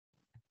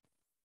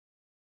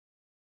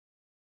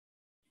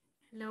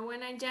Hello,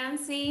 Buena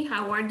Jancy.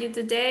 How are you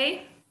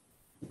today?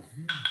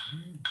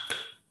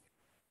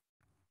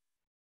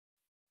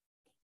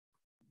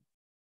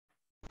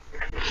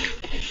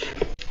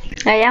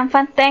 I am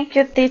fine, thank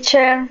you,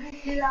 teacher.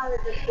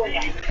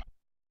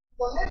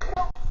 Con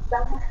esto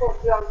damos por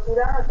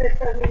clausuradas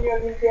estas mini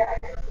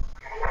olimpiadas.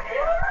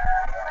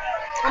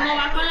 ¿Cómo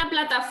va con la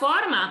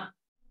plataforma?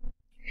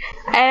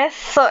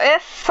 Eso,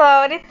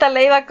 ahorita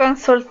le iba a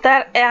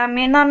consultar. A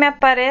mí no me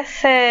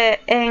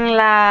aparece en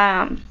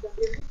la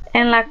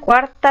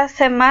cuarta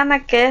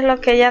semana, que es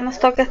lo que ya nos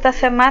toca esta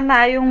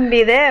semana, hay un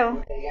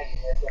video,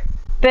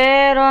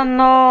 pero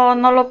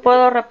no lo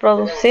puedo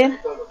reproducir.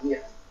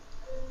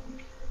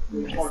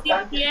 Si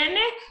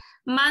tiene,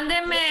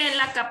 mándeme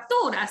la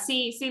captura,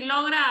 si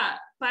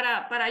logra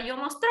para yo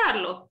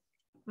mostrarlo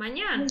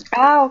mañana.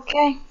 Ah, ok.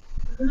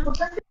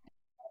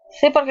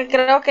 Sí, porque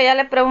creo que ya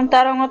le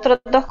preguntaron otros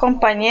dos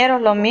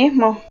compañeros lo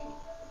mismo.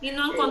 Y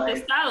no han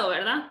contestado,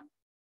 ¿verdad?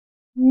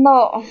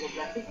 No.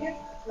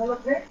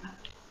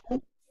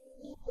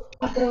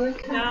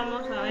 Ya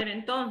vamos a ver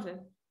entonces.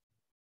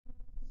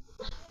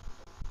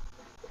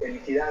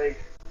 Felicidades.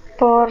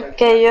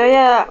 Porque yo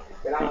ya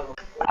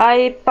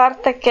hay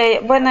parte que,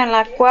 bueno, en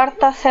la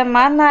cuarta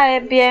semana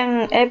es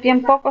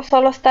bien poco,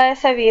 solo está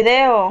ese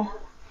video.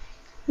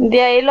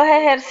 De ahí los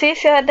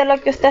ejercicios es de lo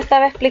que usted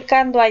estaba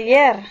explicando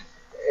ayer,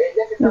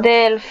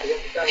 del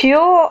few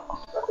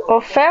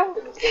o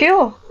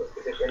few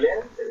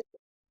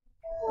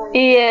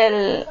y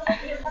el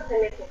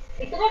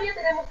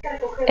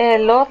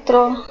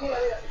otro,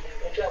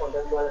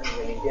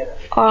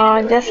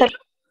 ya se,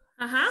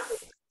 Ajá.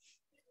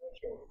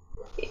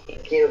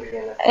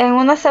 en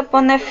una se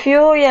pone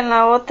few y en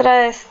la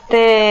otra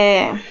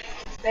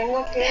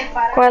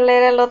 ¿cuál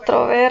era el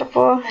otro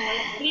verbo?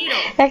 Little.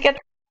 Es que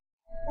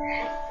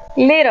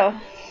little.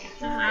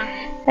 Ajá.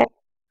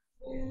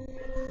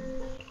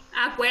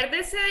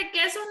 Acuérdese de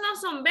que esos no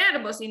son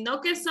verbos, sino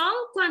que son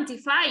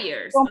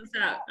quantifiers. O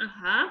sea,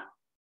 ajá.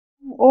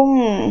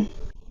 Un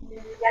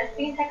Ya al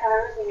fin se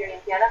acabaron las mini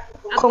olimpiadas.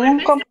 como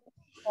un Acuérdese.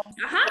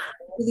 Ajá.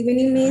 Good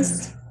evening,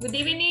 Miss. Good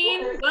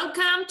evening.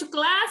 Welcome to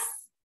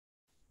class.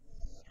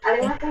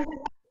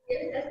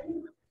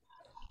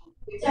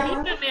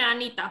 Dígame,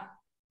 Anita.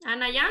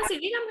 Ana Yancy,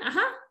 dígame.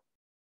 Ajá.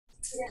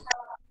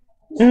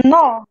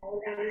 no,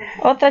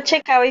 otra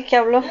chica hoy que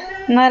habló,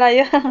 no era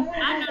yo.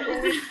 Ah, no,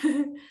 usted.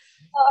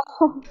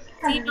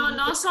 Sí,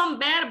 no son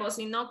verbos,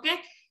 sino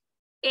que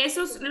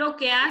esos lo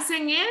que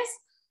hacen es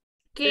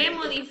que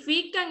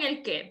modifican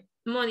el qué.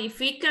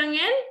 Modifican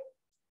el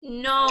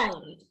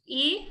noun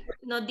y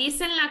nos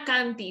dicen la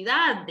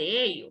cantidad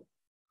de ello.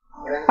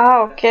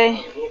 Ah, ok.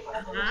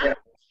 Ajá.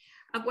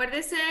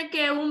 Acuérdese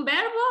que un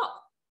verbo,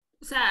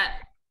 o sea,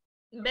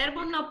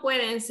 verbos no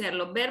pueden ser,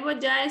 los verbos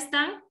ya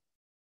están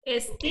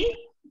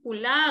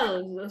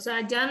estipulados, o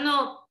sea, ya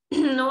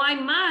no hay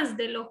más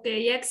de lo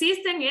que ya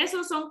existen,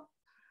 esos son,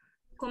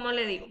 ¿cómo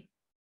le digo?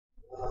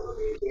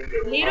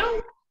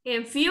 Little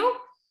and few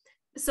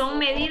son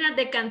medidas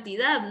de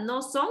cantidad,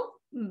 no son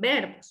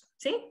verbos,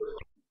 ¿sí?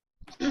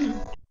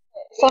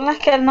 Son las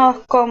que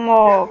nos,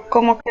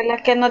 como que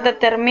las que nos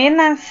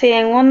determinan si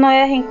en uno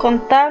es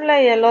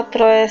incontable y el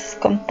otro es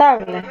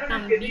contable.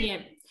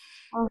 También.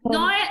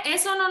 No,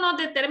 eso no nos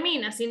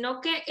determina, sino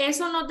que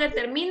eso nos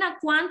determina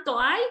cuánto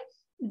hay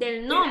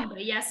del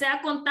nombre, ya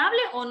sea contable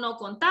o no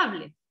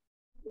contable.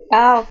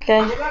 Ah, ok.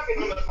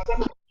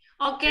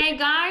 Okay,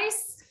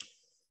 guys.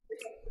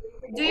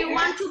 Do you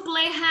want to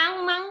play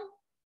hangman?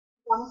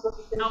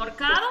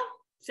 Ahorcado.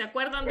 ¿Se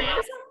acuerdan de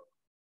eso?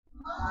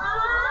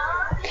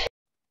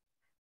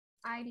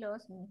 I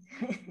lost me.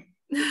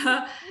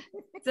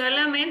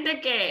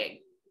 Solamente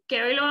que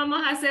hoy lo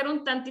vamos a hacer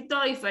un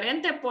tantito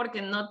diferente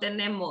porque no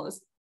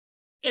tenemos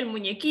el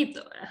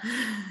muñequito.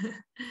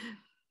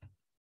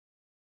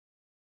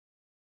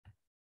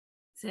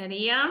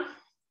 Sería,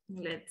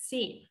 let's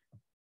see.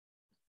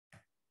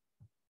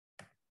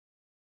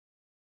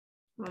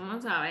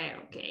 Vamos a ver,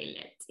 ok,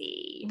 let's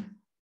see.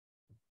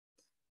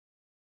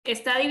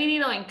 Está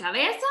dividido en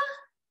cabeza,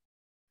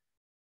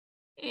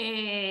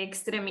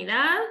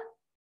 extremidad,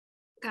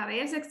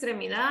 cabeza,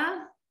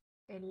 extremidad,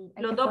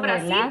 los dos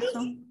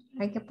bracitos.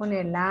 Hay que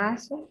poner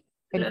lazo,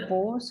 el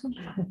pozo.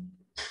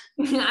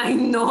 Ay,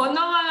 no van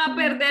a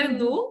perder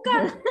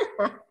nunca.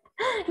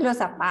 Los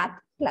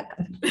zapatos,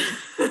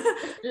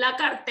 La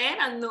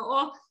cartera,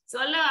 no.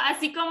 Solo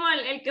así como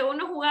el que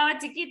uno jugaba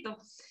chiquito.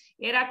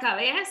 Era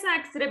cabeza,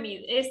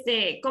 extremidad,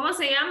 ¿cómo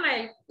se llama?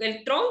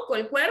 El tronco,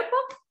 el cuerpo,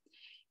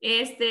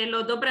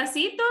 los dos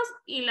bracitos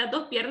y las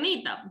dos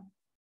piernitas.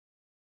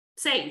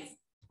 6.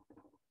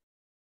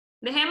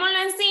 Dejémoslo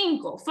en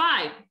 5.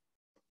 5.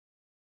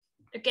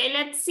 Okay,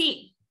 let's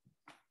see.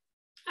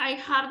 I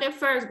have the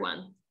first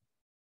one.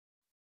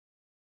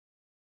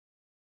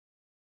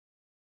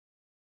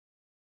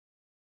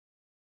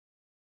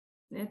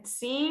 Let's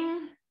see.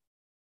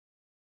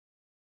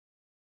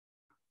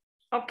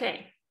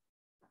 Okay.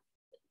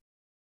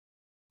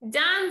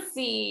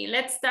 Jancy,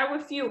 let's start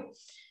with you.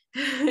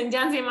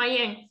 Jancy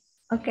Mayen.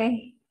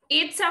 Okay.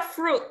 It's a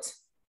fruit.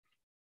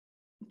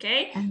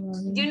 Okay.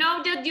 You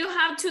know that you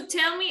have to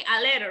tell me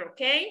a letter,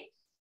 okay?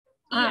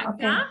 Y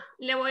acá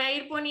le voy a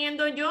ir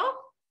poniendo yo,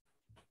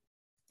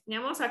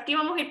 digamos, aquí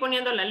vamos a ir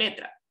poniendo la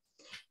letra.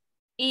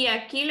 Y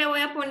aquí le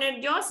voy a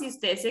poner yo si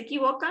usted se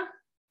equivoca.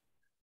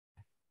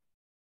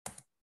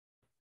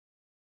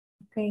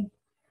 Okay.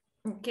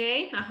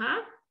 Okay,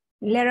 ajá.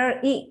 Letter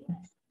E.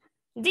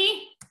 D.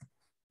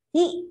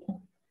 E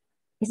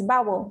is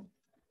vowel.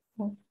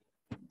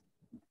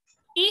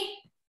 E.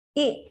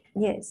 E,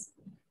 yes.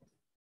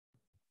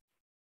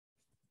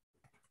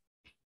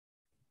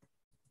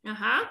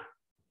 Ajá.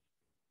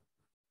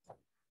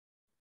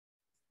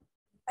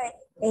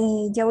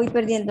 Ya voy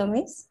perdiendo,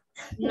 Miss.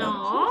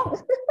 No.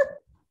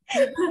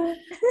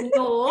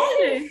 No.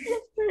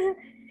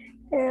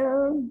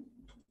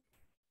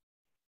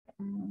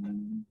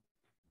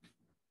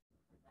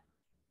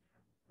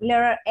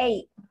 Letter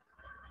A.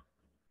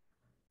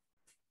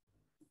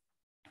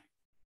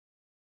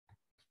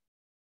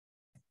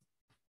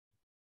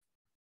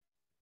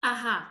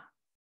 Ajá.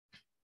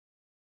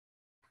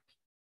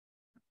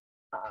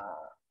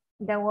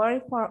 The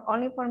word for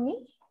only for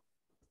me?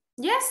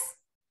 Yes.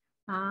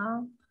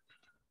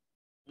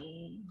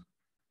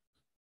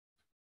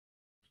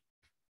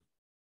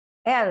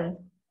 L.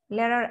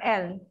 Letter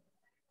L.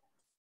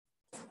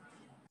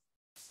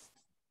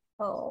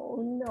 Oh,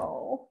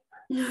 no.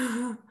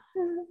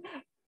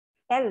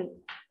 L.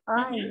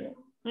 Ay.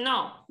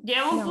 No,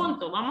 lleva un No.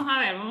 punto. Vamos a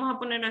ver, vamos a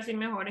poner así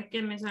mejor. Es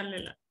que me sale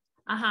la...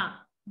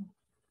 Ajá.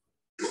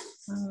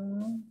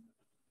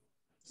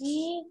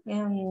 Y,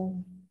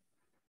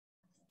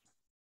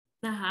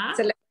 Ajá.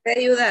 Se le puede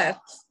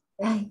ayudar.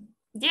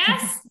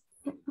 Yes.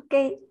 ok.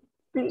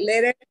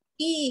 Letter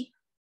E.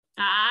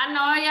 Ah,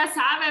 no, ya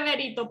sabe,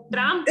 Verito.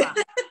 Trampa.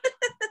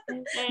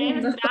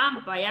 Es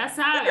trampa, ya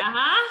sabe.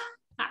 Ajá.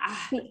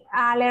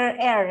 Letter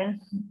R.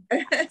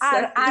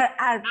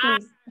 R,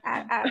 please.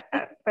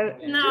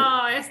 R.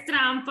 No, es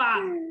trampa.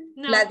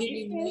 No, La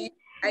adiviné.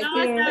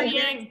 no,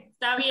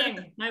 está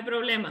bien, no hay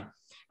problema.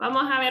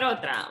 Vamos a ver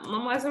otra.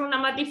 Vamos a hacer una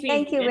más difícil.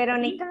 Thank you,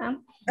 Verónica.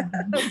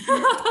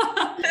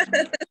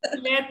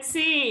 Let's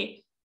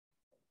see.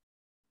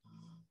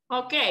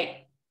 Ok.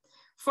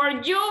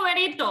 For you,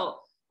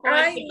 Verito. O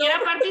el que quiera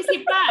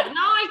participar.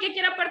 No, el que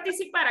quiera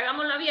participar,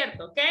 hagámoslo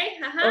abierto, ¿ok?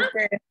 Ajá.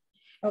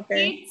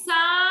 Okay. It's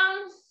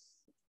an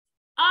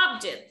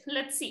object.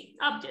 Let's see.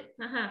 Object.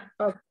 Ajá.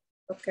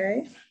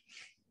 Okay.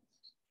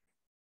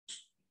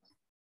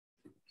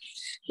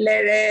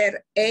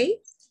 Letter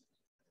A.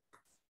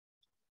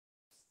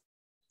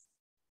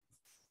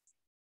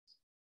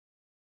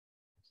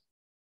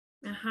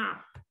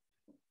 Ajá.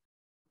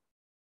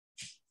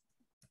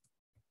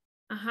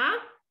 Ajá.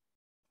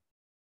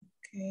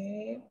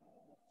 Okay.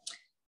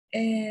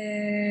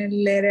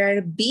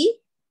 Letter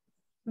B.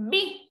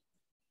 B.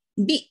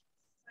 B.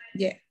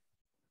 Yeah.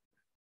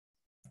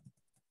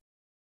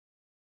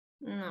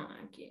 No,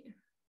 aquí.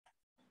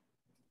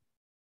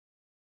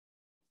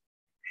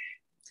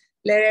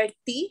 Letter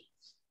T.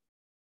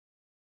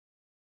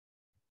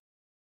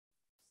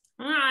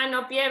 Ah,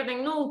 no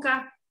pierden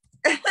nunca.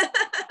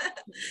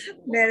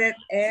 Letter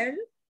L.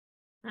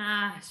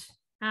 Ah,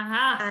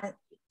 ajá.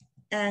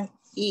 And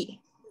E.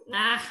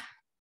 Ah,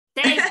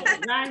 take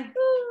it, right?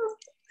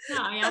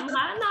 No, ya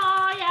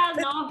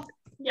no.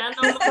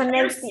 She's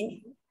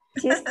connecting.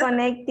 She's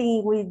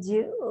connecting with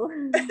you.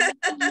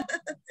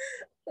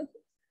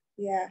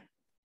 Yeah.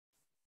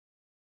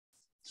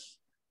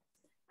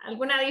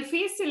 ¿Alguna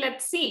difícil?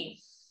 Let's see.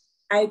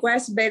 I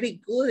was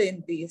very good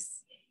in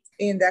this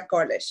in the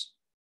college.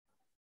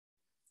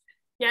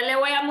 Ya le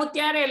voy a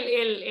mutear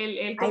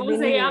el ¿cómo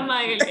se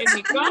llama? El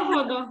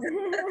micrófono.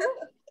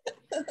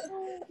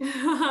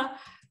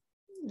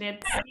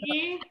 Let's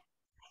see.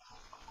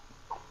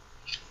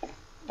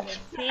 Let's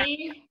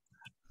see.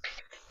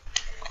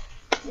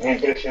 Me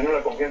impresionó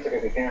la confianza que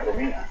te tiene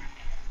Romina.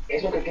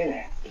 Es lo que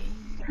tiene.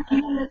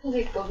 Un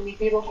déficit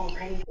cognitivo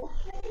congénito.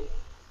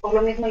 Por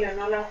lo mismo,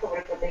 Leonor la ha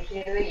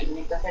sobreprotegido y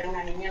necesita ser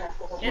una niña las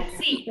cosas Let's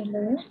see.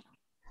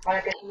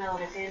 para que es un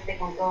adolescente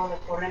con todos los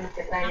problemas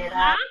que trae edad.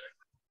 Ajá.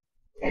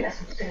 El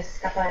asunto se les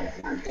escapa de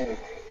las manos.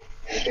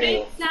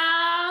 It's,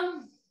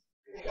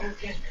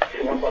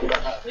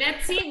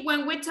 let's see,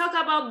 when we talk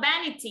about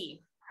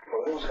vanity.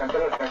 Podemos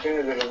cantar las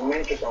canciones de los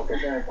momentos aunque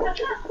sea en el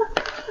coche.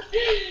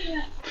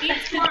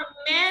 It's for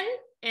men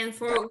and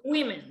for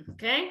women,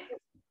 okay?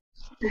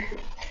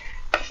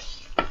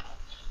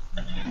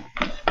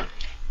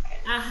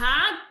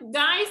 Ajá,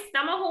 guys,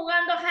 estamos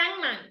jugando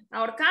Hangman,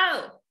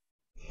 ahorcado.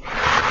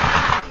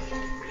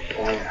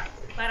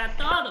 Para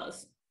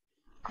todos.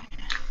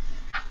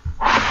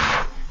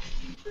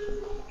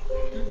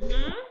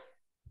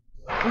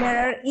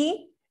 Letter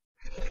E.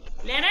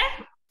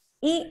 Letter?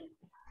 E.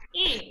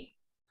 E.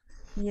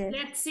 Yes.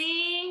 Let's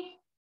see.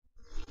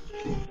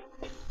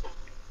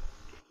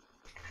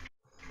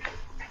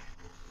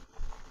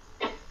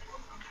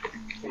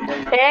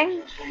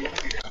 En.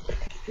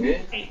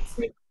 Bien.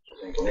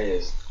 Con ella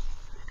es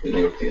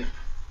divertida.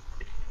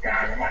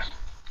 Nada más.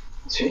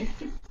 ¿Sí?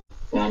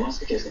 Nada más.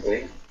 ¿Qué quieres que te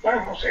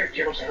diga? No sé.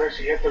 Quiero saber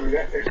si ya te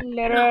olvidaste.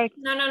 Letter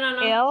No.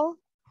 L.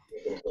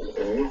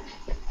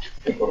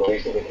 Y por lo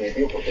visto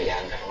definitivo porque ya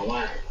anda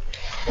nomás.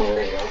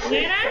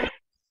 Letter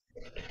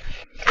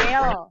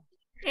L.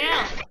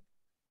 L.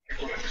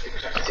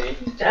 Sí.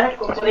 Ya,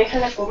 como deja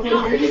la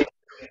comida.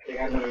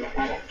 Pegándole en la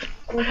cara.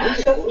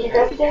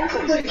 Letter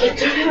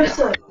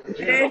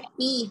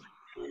P.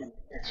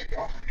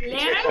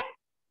 Letter,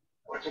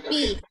 P.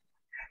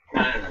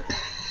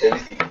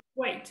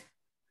 wait.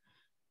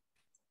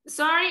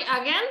 Sorry,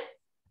 again.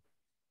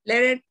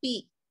 Letter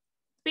P.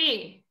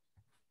 P.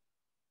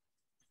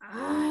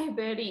 Ay,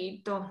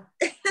 Berito.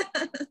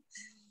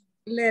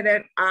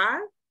 Letter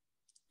R.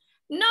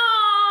 No.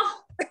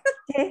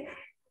 Sí,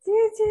 sí,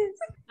 sí.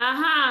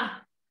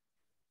 Ajá.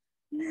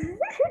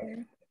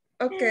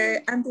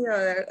 Okay, and the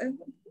other.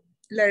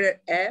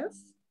 Letter F.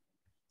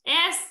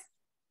 S.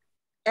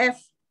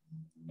 F.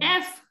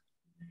 F.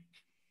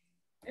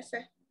 F.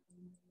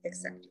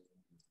 Exactly.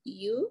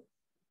 U.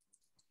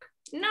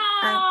 No.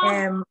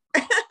 And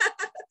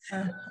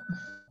M.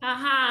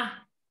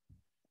 Ajá.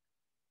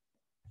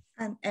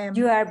 And M.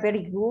 You are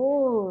very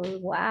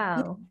good.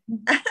 Wow.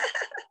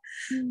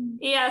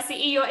 Y así,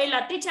 y yo, y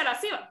la teacher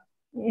así va.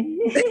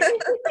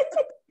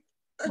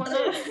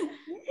 Cuando-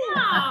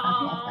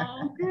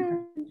 No.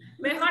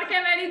 Mejor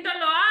que Berito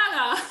lo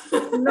haga.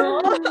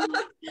 No.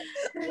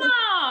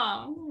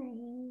 No.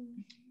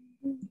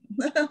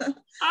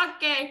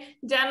 Ok,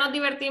 ya nos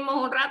divertimos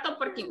un rato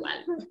porque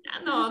igual ya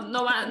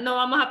no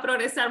vamos a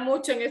progresar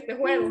mucho en este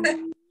juego.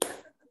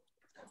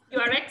 You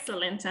are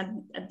excellent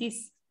at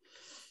this.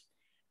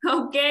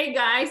 Okay,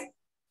 guys.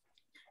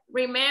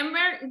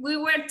 Remember, we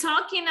were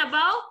talking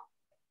about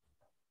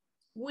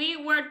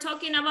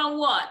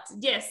what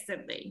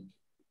yesterday?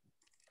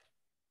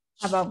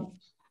 About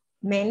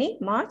many,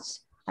 much,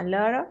 a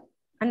lot of,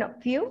 no,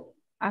 few,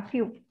 a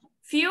few.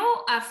 Few,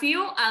 a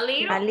little, A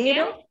little. and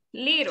little.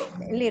 Little.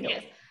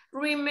 Yes.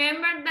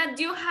 Remember that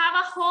you have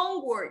a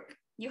homework.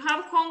 You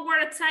have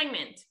homework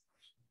assignment.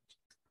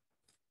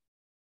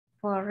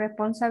 For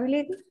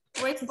responsibility.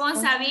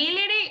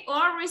 Responsibility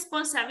or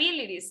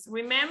responsibilities.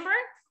 Remember?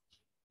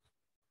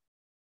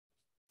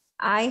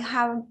 I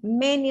have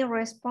many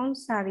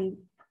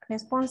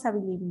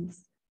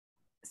responsibilities.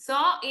 So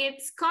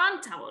it's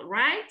countable,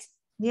 right?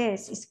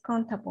 Yes, it's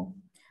countable.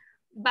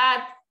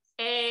 But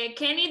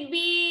can it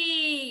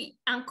be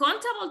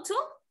uncountable too?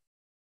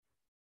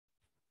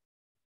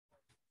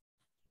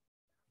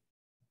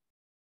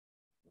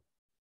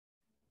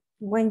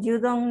 When you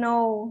don't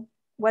know,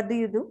 what do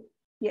you do?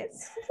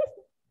 Yes.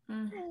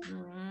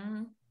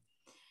 Mm-hmm.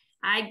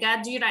 I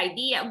got your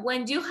idea.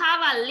 When you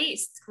have a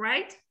list,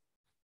 right?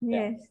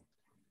 Yes.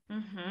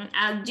 Mm-hmm.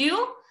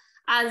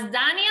 As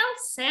Daniel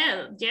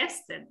said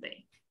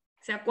yesterday.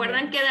 ¿Se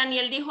acuerdan que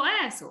Daniel dijo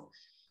eso?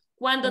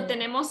 Cuando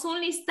tenemos un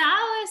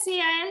listado,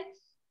 decía él,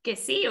 que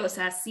sí, o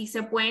sea, sí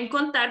se pueden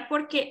contar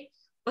porque,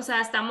 o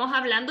sea, estamos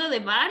hablando de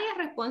varias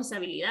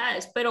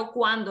responsabilidades, pero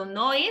cuando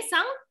no es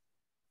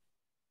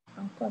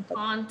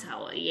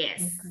uncountable,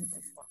 yes.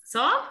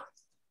 So,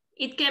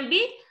 it can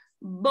be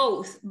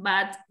both,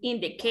 but in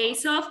the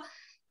case of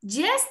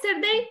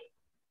yesterday,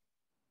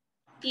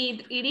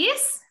 it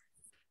is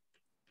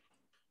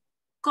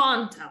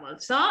countable.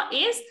 So,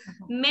 it's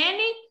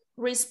many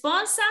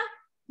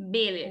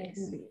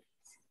responsibilities.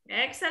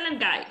 Excellent,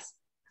 guys.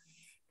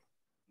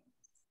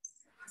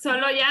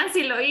 Solo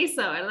Yancy lo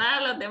hizo,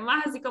 ¿verdad? Los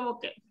demás así como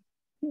que...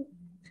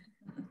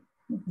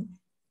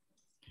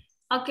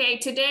 Okay,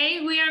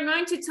 today we are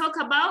going to talk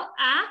about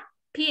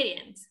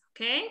appearance,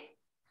 okay?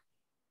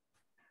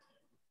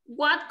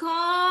 What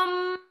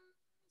comes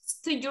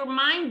to your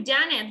mind,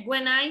 Janet,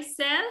 when I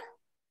said,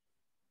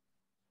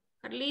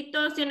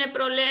 Carlitos tiene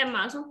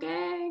problemas,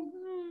 okay?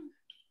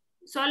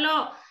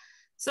 Solo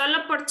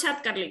por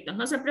chat, Carlitos,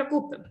 no se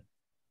preocupen.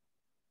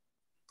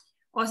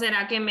 ¿O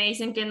será que me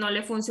dicen que no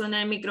le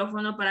funciona el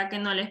micrófono para que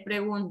no les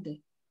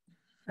pregunte?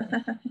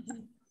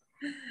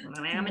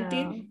 No me van a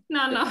mentir.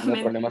 No,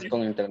 Tengo problemas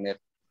con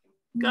internet.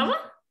 ¿Cómo?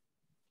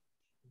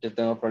 Yo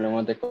tengo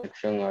problemas de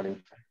conexión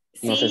ahorita.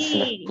 No sé si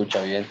me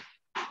escucha bien.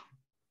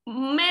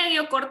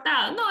 Medio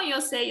cortado. No, yo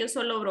sé, yo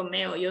solo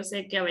bromeo. Yo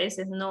sé que a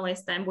veces no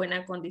está en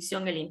buena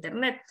condición el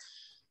internet.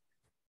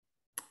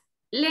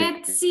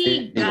 Let's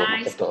see,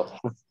 guys.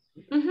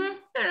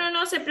 Pero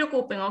no se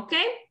preocupen, ¿ok?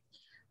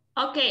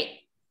 Ok.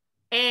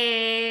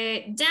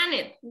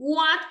 Janet,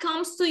 what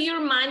comes to your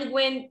mind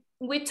when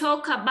we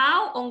talk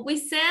about, or we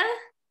said,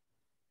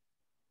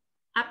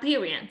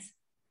 appearance?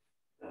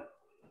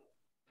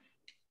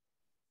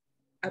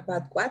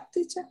 About what,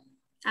 teacher?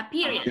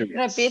 Appearance.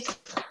 Repeat.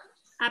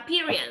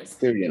 Appearance.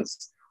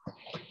 Appearance.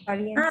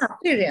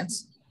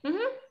 Appearance.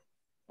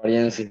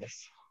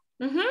 Apariencias.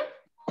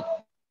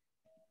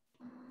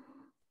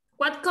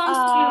 What comes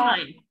to your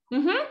mind?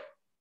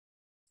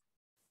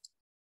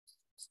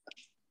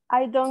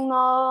 I do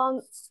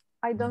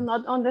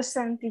not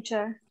understand,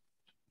 teacher.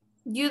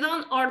 You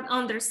don't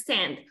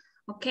understand,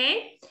 ¿ok?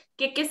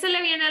 ¿Qué se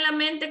le viene a la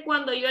mente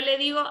cuando yo le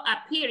digo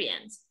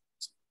appearance?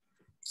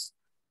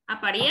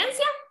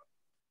 ¿Apariencia?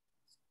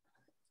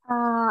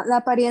 La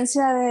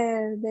apariencia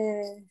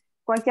de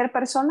cualquier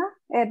persona,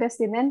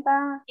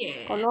 vestimenta,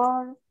 Yeah.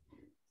 color.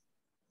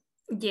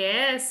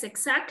 Yes,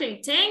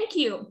 exactly. Thank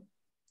you.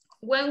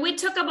 When we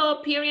talk about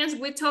appearance,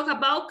 we talk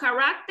about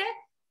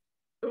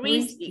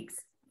characteristics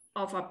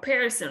of a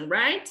person,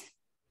 right?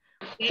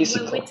 And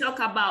when we talk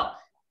about,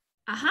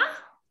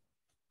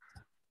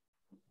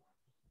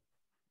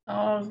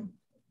 ¿Habló?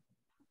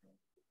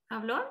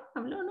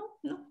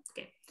 No.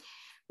 Okay.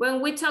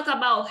 When we talk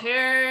about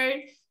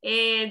hair,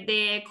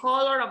 the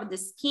color of the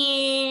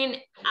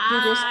skin,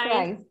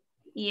 eyes.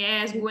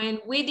 Yes, when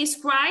we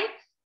describe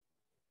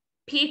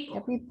people.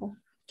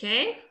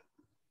 Okay.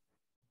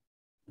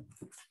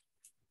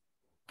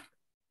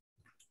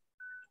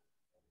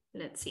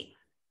 Let's see.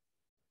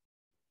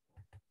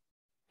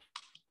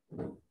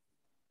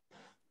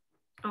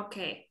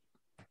 Okay.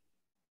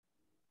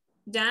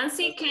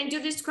 Jancy, can you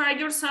describe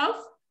yourself?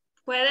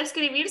 ¿Puede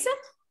describirse?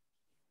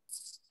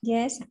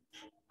 Yes,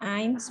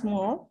 I'm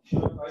small.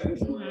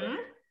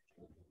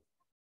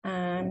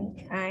 And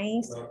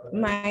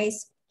my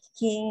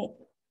skin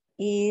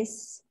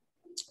is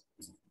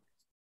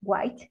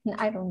white.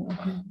 I don't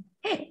know.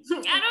 I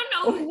don't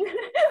know.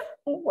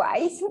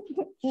 White?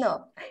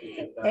 No.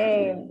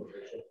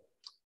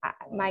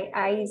 My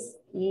eyes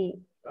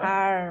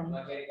are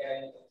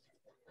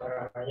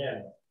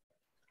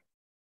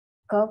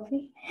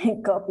coffee.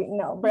 Coffee,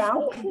 no,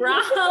 brown.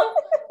 Brown.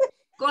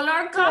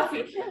 Color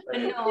coffee.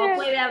 No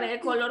puede haber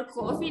color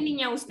coffee,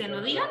 niña. Usted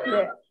no diga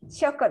nada.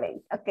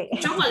 Chocolate, okay.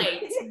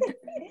 Chocolate.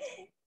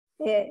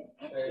 Yeah.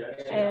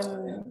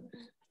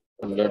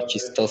 Color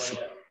chistoso.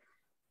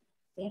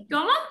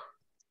 ¿Cómo?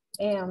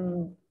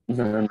 No,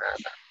 nada.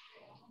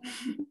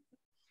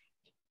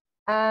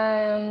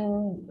 I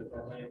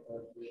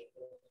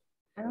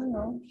don't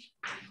know.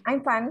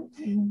 I'm fine.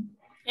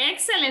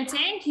 Excellent,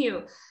 thank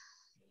you.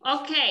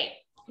 Okay,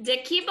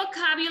 the key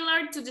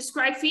vocabulary to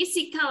describe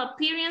physical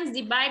appearance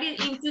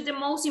divided into the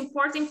most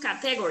important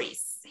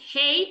categories: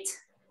 height,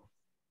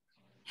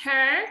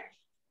 hair,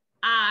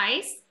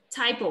 eyes,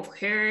 type of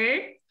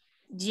hair,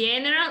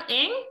 general,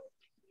 and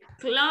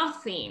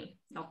clothing.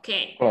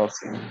 Okay.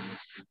 Clothing.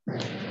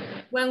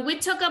 When we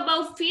talk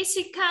about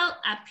physical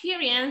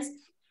appearance,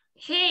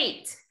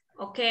 height,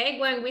 okay,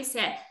 when we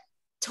say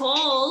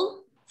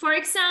tall, for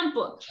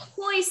example,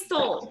 who is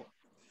tall?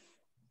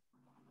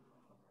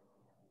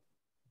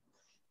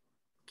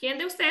 ¿Quién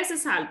de ustedes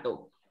es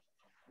alto?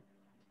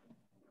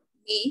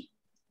 Me.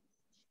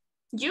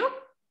 You?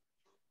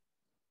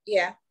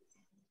 Yeah.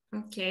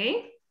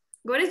 Okay.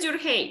 What is your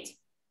height?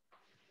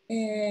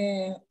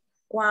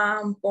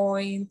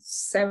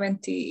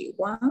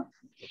 1.71.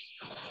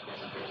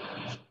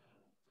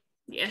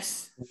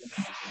 Yes.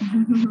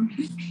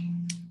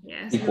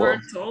 Yes, you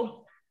are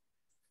tall.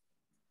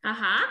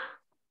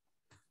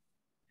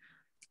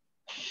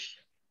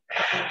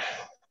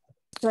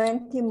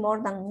 20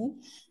 more than me.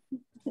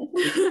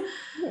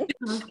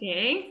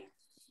 Okay.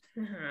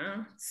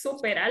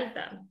 Super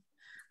alta.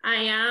 I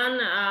am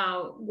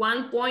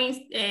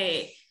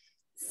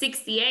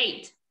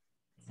 1.68.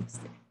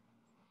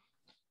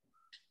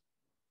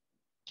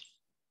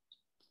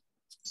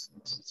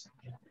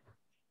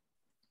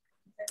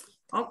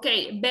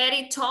 Okay,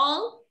 very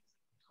tall.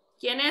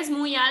 ¿Quién es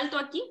muy alto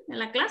aquí en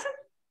la clase?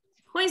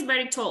 Who is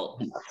very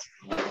tall?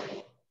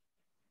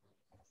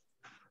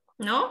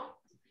 No?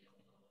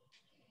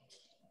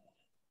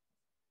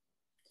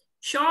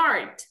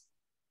 Short.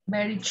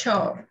 Very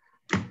short.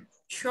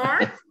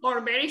 Short or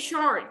very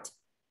short?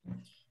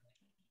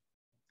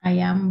 I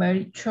am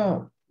very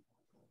short.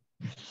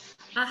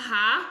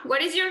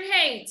 What is your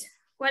height?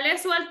 ¿Cuál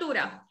es su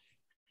altura?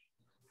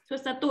 Su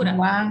estatura.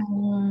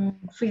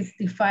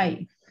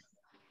 155.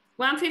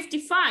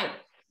 155.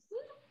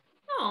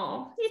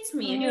 No, it's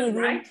medium,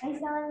 right?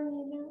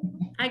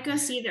 I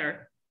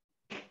consider.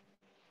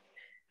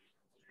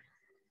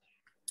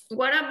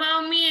 What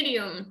about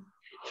medium?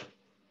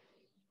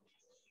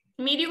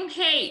 Medium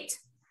height.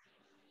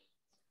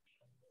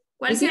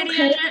 ¿Cuál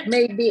sería?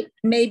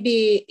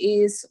 Maybe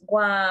is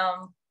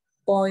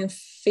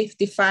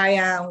 1.55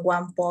 and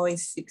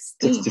 1.60.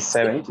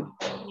 67.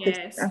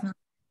 Yes.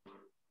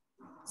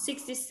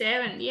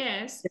 67,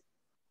 yes.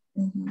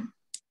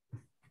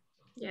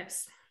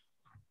 Yes.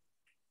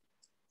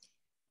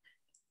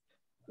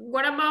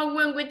 What about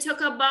when we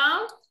talk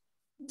about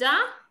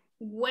the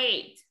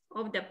weight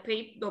of the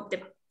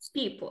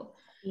people?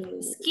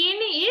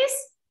 Skinny is?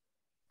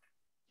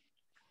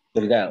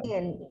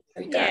 Delgado.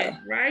 Yeah,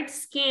 right,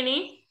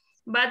 skinny.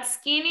 But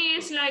skinny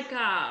is like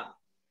a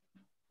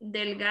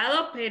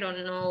delgado, pero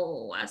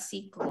no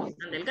así como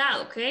tan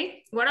delgado,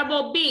 okay? What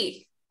about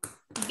big?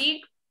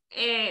 Big,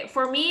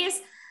 for me,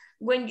 is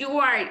when you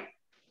are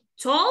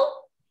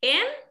tall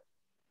and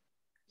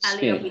a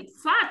little bit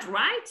fat,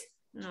 right?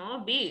 No,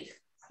 big,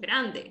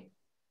 grande.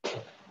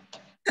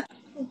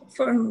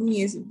 For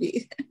me, it's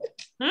big.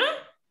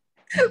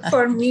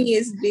 For me,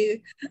 it's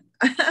big.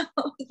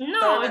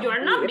 No, you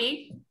are not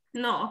big.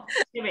 No,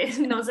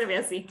 no se ve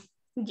así.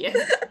 Yes.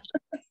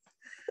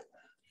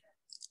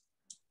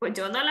 Pues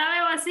yo no la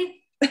veo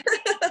así.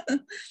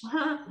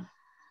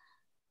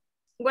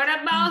 What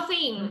about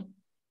thin?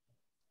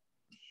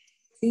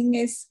 think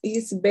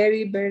is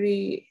very,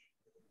 very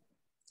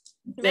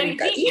Very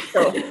thin.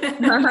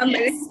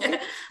 Yes,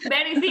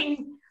 very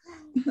thin.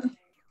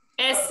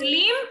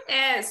 Slim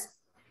es.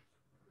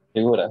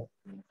 Figura.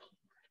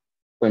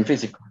 Buen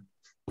físico.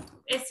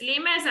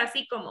 Slim es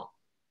así como.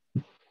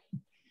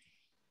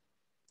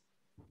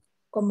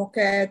 ¿Cómo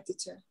que,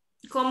 teacher?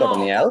 Como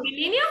 ¿Torneado?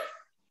 curvilíneo.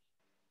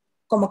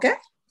 ¿Cómo qué?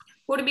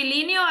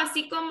 Curvilíneo,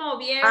 así como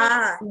bien,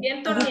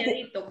 bien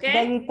torneadito, ¿ok?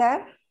 The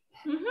guitar.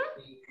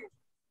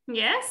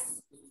 Yes.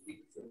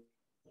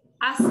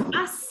 As,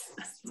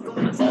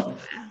 como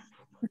nosotros.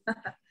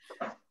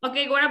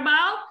 Okay, what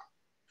about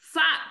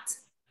fat?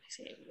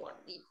 Sí,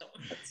 gordito.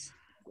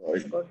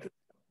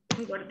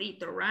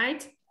 Gordito,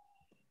 right?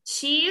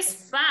 She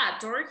is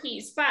fat or he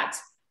is fat.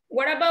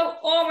 What about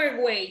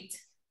overweight?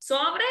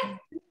 Sobre?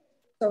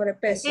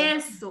 Sobrepeso.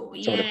 Eso,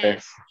 yes.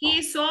 Sobrepeso. He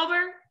is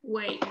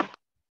overweight.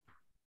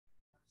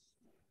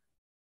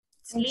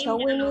 And Slim,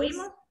 ¿ya lo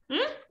vimos?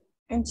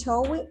 And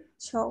chubby.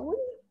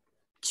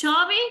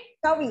 Chubby.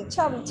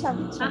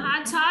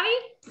 Ajá, chubby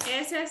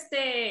es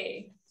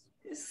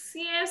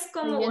sí es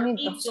como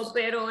gordito,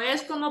 pero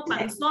es como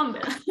panzón,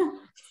 ¿verdad?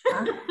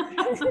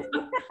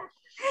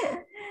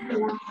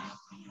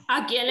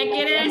 ¿A quién le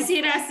quiere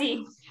decir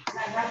así?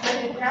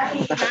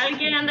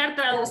 Alguien andar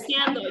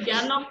traduciendo,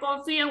 ya no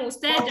confío en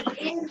usted.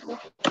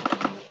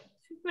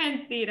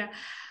 Mentira.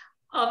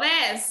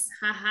 Obes,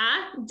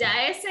 ajá,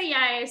 ya ese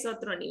ya es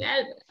otro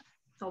nivel, ¿verdad?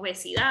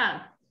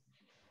 Obesidad.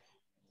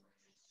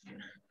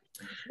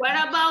 What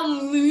about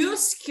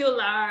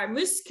muscular?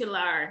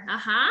 Muscular,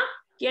 ajá.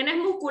 ¿Quién es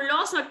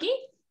musculoso aquí?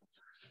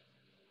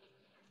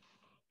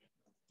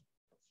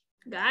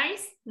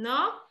 Guys,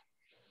 no?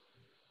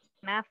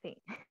 Nothing.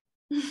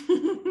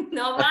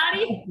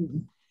 Nobody?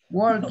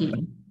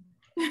 Working.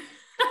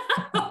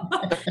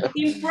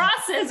 In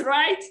process,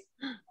 right?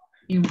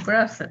 In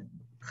process.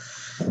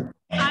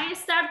 I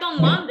start on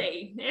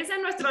Monday. Ese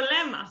es nuestro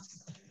lema.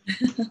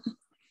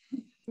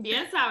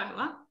 Bien saben,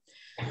 ¿va?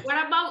 What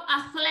about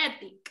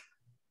athletic?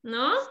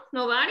 ¿No?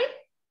 Nobody?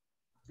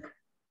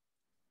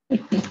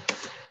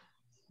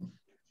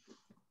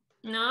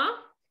 ¿No?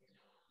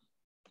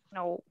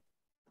 No.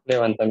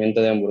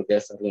 Levantamiento de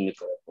hamburguesas, el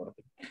único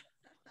deporte.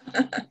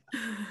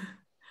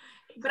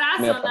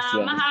 Brazo, Me nada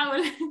apasiona. más hago.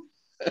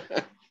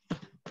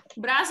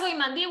 Brazo y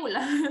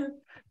mandíbula.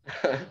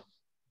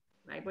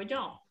 Ahí voy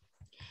yo.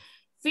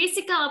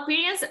 Physical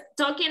appearance,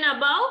 talking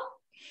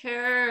about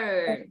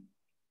hair.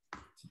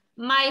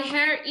 My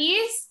hair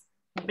is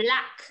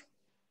black.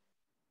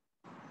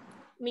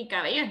 Mi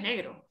cabello es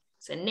negro. O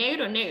sea,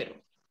 negro, negro.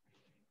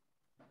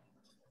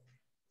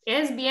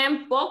 Es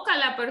bien poca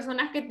las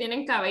personas que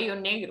tienen cabello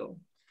negro.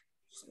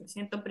 Me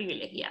siento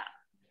privilegiada.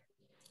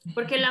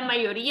 Porque la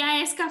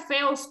mayoría es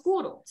café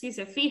oscuro, si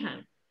se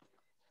fijan.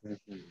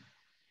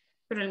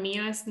 Pero el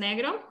mío es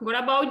negro. What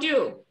about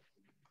you?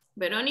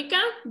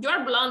 Verónica,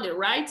 you're blonde,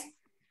 right?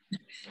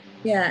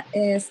 Yeah,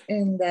 es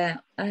en the,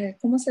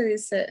 ¿cómo se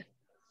dice?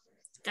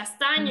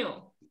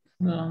 Castaño.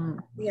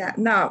 Yeah,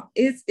 no,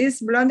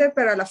 it's blonde,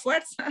 pero a la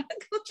fuerza.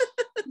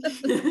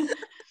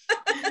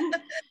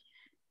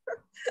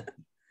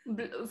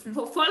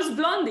 False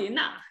blondie,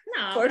 no,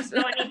 False.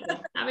 está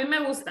bonito. A mí me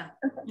gusta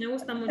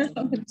mucho.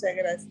 Muchas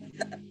gracias.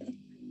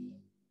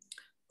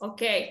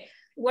 Okay,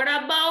 what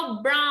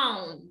about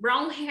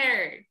brown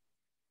hair?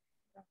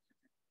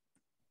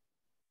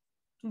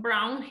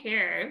 Brown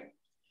hair.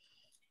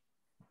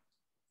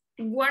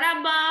 What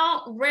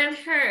about red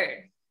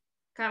hair?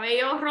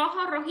 Cabello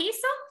rojo,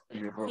 rojizo?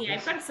 Sí, hay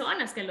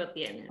personas que lo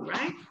tienen,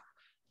 right?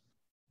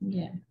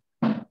 Yeah.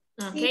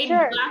 Okay,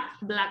 Teacher.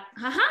 black.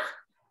 Ajá.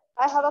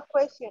 I have a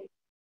question.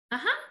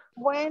 Ajá.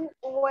 When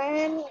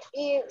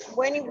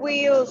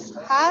we use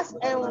has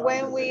and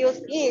when we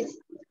use is,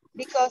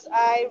 because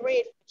I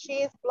read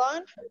she is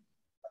blonde,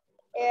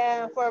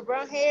 and for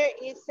brown hair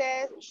it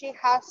says she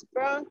has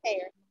brown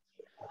hair.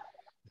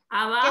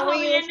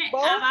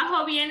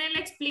 Abajo viene la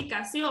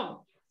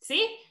explicación,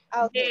 ¿sí?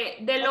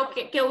 Okay. De lo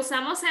que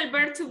usamos el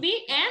verb to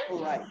be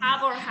en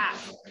have or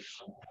have.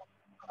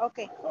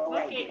 Okay.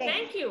 Okay,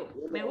 thank you.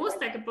 Me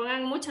gusta que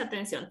pongan mucha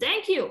atención.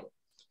 Thank you.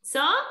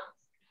 So,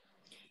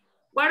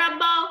 what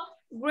about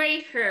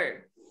gray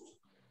hair?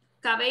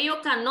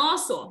 Cabello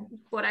canoso.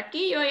 Por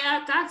aquí yo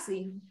ya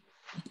casi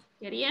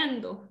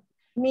queriendo.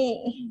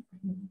 Me.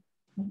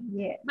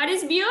 Yeah. But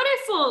it's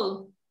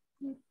beautiful.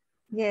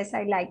 Yes,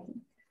 I like it.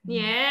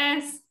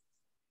 Yes.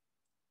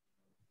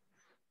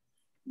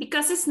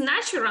 Because it's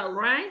natural,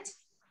 right?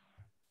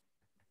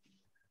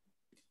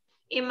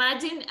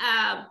 Imagine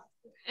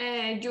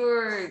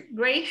your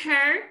gray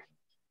hair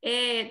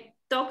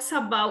talks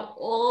about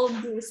all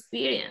the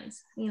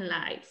experience in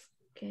life,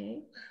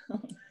 okay?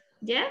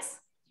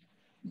 Yes?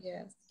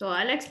 Yes.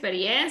 Toda la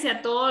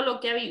experiencia, todo lo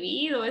que ha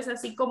vivido, es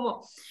así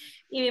como,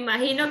 y me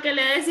imagino que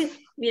le decís,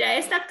 mira,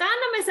 esta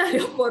cana me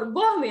salió por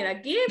vos, mira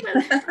aquí,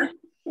 ¿verdad?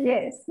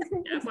 Yes.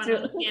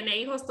 Cuando no tiene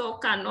hijos, todo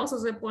canoso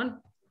se pone.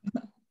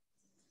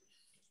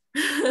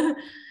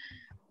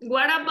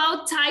 What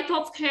about type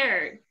of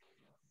hair?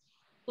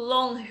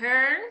 Long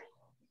hair,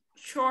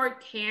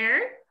 short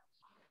hair,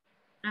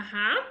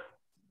 Ajá.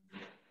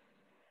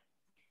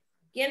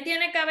 ¿Quién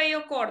tiene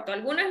cabello corto?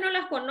 Algunas no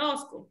las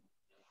conozco.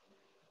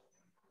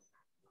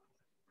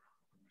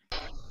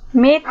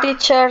 Me,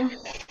 teacher.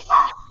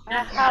 I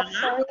have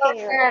short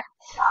hair.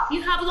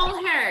 You have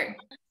long hair.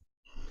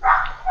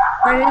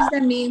 What is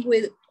the mean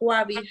with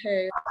wavy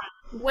hair?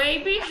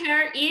 Wavy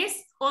hair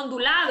is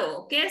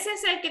ondulado, que ese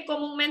es el que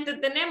comúnmente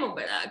tenemos,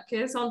 ¿verdad?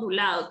 Que es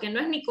ondulado, que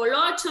no es ni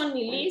colocho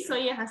ni liso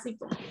y es así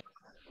como.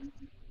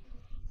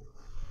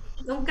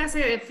 Nunca se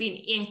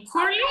define. Y en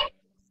curly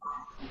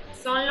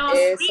son los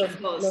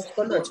rizos, Los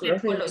colochos, el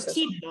los rizos.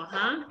 colochito,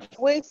 ajá.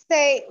 We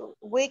say,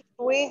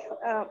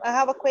 I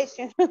have a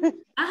question.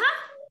 Ajá.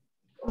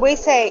 We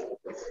say,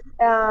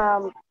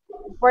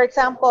 for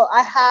example,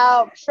 I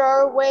have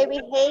short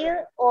wavy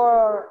hair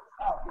or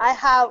I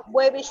have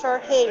wavy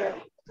short hair.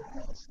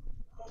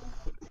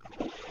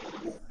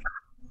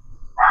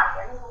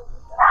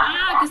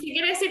 Ah, que sí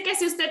quiere decir que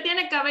si usted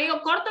tiene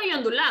cabello corto y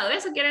ondulado,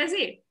 ¿eso quiere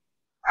decir?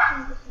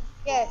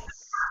 Yes.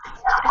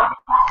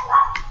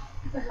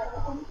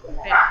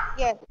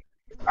 Yes.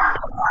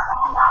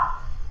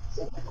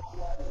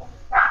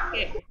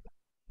 Okay.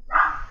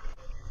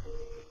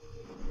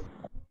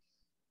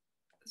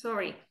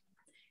 Sorry.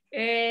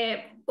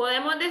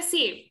 Podemos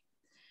decir,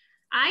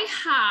 I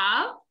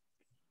have,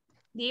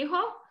 dijo,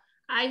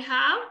 I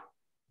have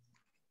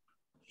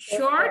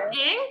short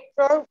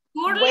and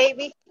curly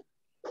Wavy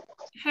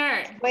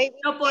hair. Wavy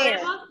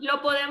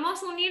Lo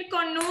podemos unir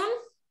con un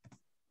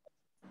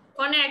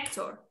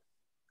conector.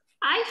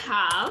 I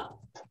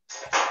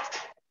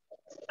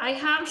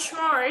have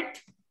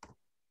short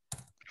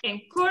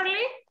and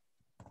curly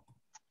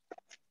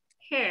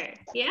hair.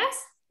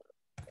 Yes?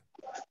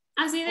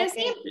 Así de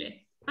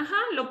simple. Ajá,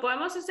 lo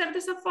podemos hacer de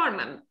esa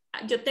forma.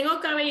 Yo tengo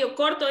cabello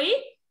corto y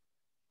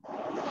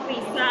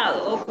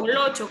rizado o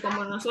colocho,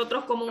 como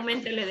nosotros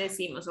comúnmente le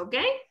decimos, ¿ok?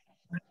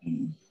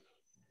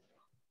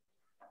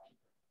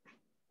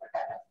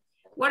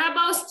 What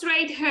about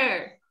straight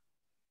hair?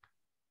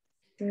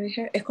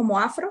 ¿Es como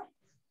afro?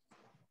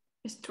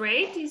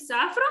 Straight is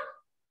afro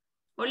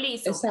o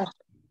liso?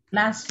 Exacto.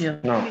 Lacio.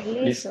 No,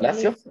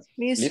 lacio.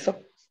 Liso.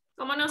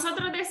 Como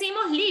nosotros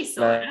decimos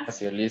liso, ¿verdad?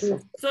 Lacio, liso.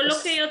 Solo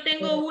que yo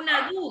tengo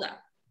una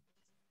duda.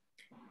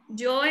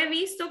 Yo he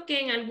visto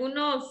que en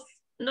algunos,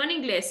 no en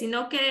inglés,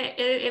 sino que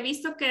he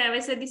visto que a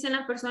veces dicen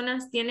las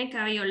personas tienen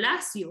cabello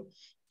lacio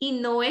y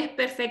no es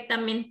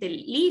perfectamente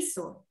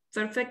liso,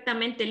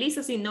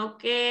 sino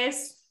que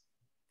es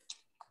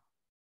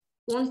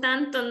un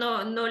tanto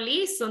no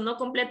liso, no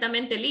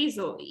completamente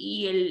liso.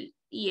 Y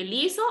el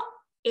liso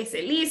es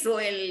el liso,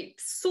 el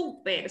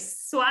súper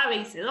suave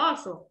y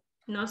sedoso.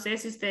 No sé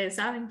si ustedes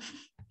saben.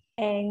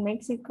 En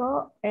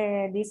México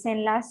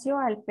dicen lacio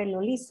al pelo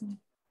liso,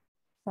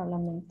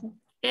 solamente.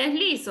 ¿Es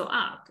liso?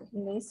 Ah, ok.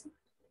 Liso.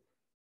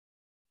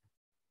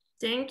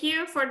 Thank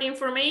you for the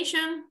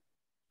information.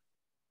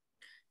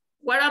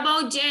 What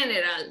about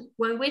general?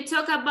 When we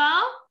talk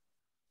about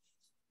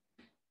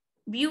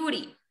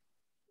beauty.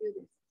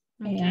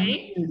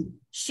 Okay.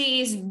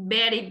 She is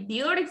very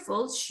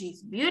beautiful.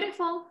 She's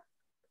beautiful.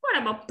 What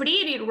about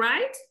pretty,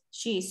 right?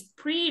 She's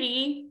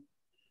pretty.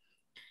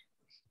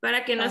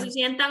 Para que no se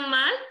sientan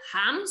mal,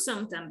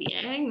 handsome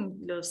también.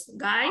 Los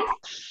guys.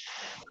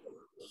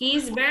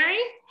 He's very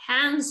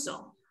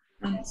handsome.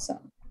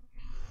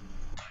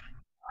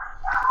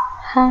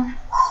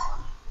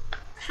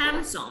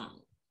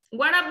 Handsome.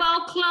 What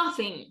about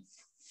clothing?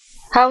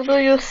 How do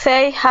you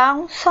say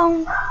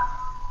handsome?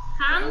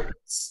 Handsome.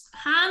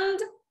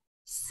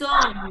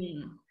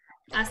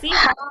 Así.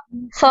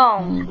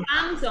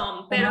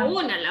 Handsome. Pero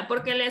únala,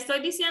 porque le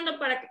estoy diciendo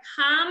para que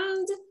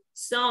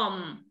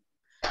handsome.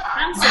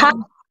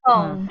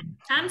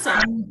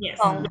 Handsome. Yes.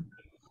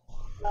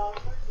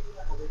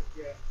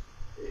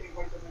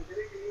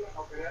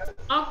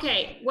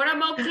 Okay, what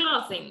about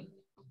clothing?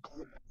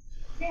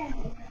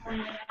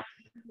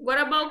 What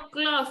about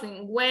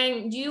clothing?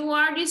 When you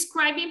are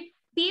describing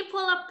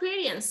people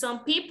appearance,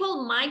 some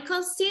people might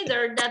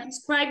consider that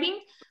describing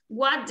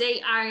what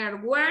they are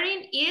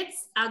wearing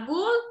is a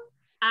good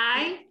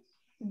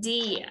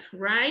idea,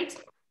 right?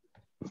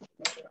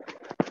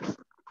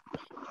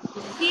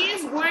 He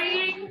is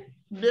wearing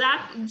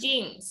black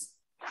jeans.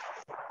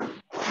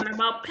 What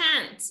about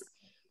pants?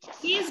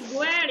 He's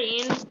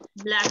wearing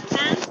black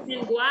pants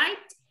and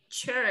white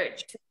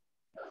shirt.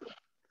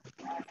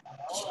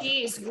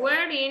 She's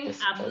wearing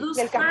a blue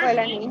skirt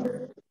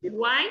and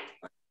white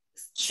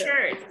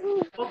shirt.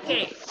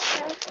 Okay,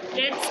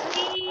 let's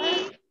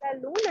see. La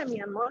luna,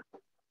 mi amor.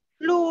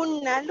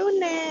 Luna,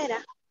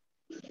 lunera.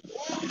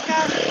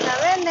 Carta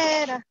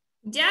venera.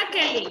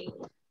 Jacqueline,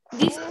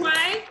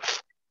 describe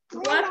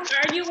what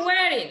are you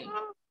wearing?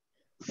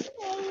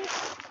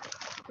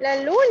 La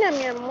luna,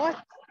 mi amor.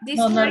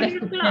 Describe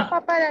your clothes.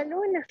 Papá, la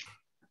luna.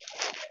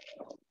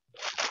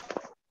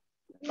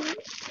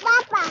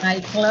 My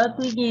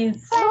clothing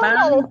is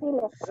La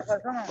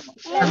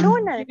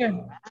luna.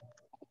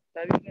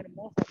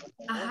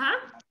 Ajá.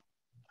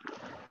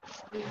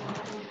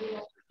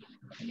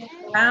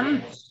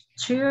 pants,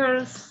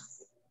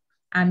 shirts,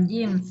 and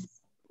jeans.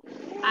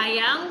 I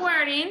am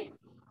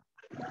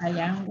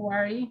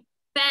wearing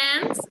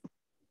pants,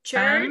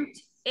 shirt,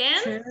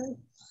 and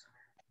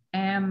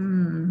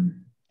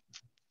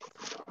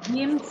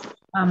jeans,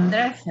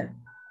 dresser.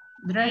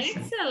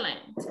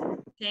 Excellent.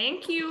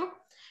 Thank you.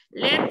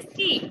 Let's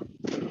see.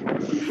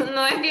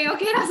 No es que yo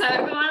quiera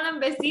saber cómo andan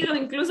vestidos,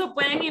 incluso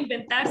pueden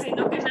inventar,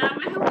 sino que nada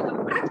más es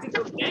un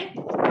práctico, ¿ok?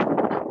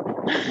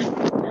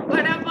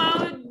 What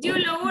about you,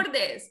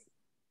 Lourdes?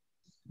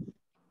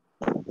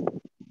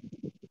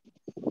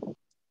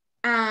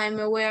 I'm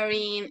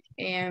wearing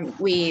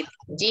with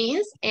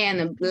jeans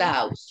and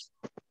blouse.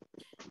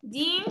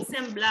 Jeans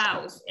and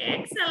blouse.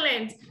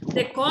 Excellent.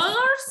 The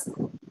colors?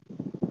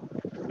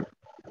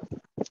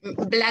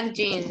 Black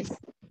jeans.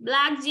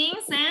 Black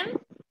jeans and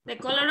the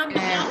color of the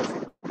blouse?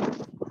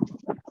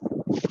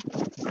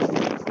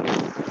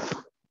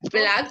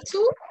 Black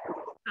too.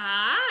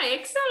 Ah,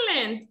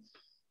 excellent.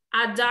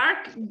 A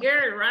dark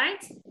girl,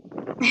 right?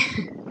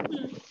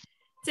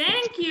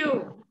 Thank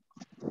you.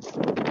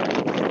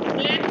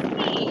 Let's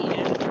see.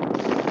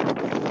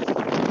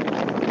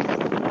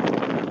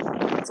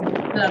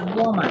 Black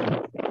woman.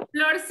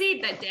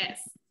 Florcita, yes.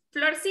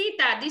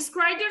 Florcita,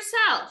 describe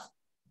yourself.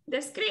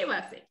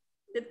 Descríbase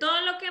de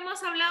todo lo que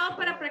hemos hablado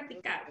para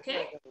practicar, ¿ok?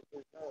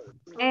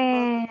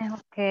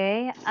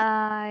 Okay,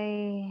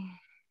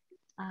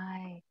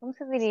 ¿cómo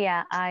se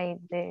diría?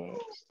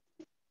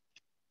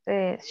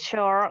 The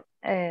short,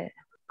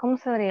 ¿cómo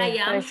se diría? I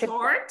am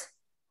short.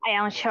 I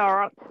am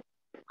short.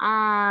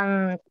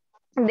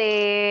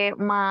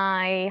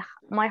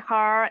 My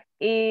heart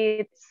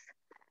is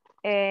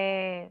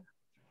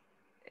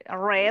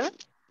red,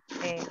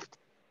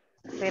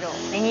 pero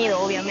teñido,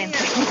 obviamente.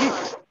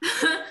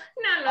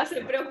 No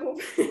se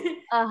preocupe.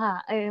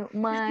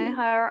 My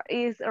hair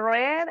is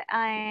red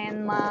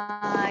and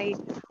my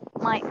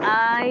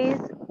eyes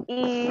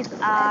is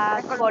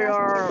a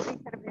color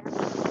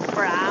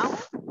brown.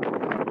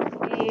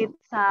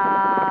 It's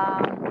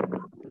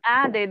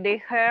the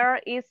hair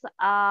is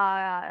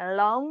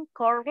long,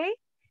 curly,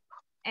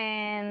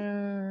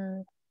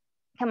 and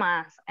 ¿qué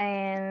más?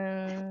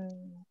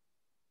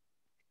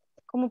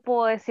 ¿Cómo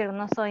puedo decir?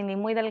 No soy ni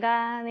muy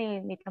delgada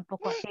ni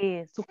tampoco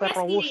así súper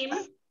robusta.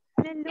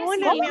 La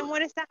luna, mi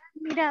amor, está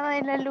mirada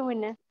de la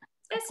luna.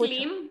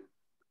 Slim.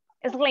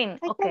 Slim,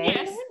 ok.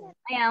 Yes.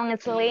 I am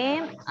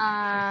slim.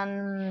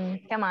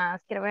 ¿Qué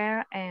más? Quiero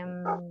ver.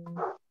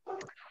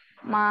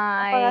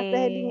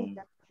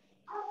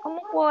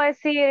 ¿Cómo puedo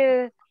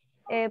decir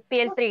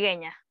piel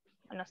trigueña?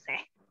 No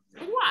sé.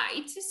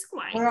 White is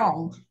white.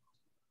 Brown.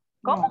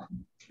 ¿Cómo?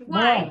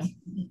 White.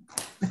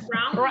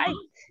 Brown. Right.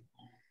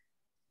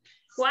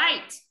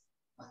 White.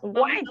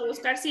 White. Vamos a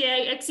buscar si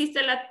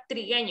existe la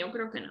trigueño,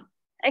 creo que no.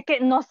 Es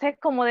que no sé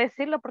cómo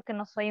decirlo porque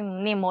no soy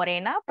ni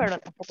morena, pero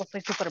tampoco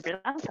soy súper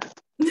blanca.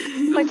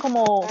 Soy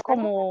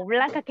como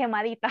blanca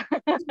quemadita.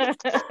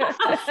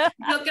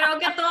 Yo creo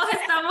que todos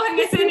estamos en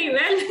ese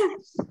nivel.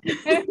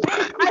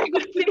 Algo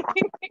así.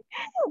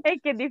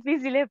 Es que es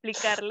difícil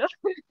explicarlo.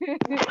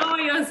 No,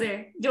 yo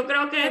sé. Yo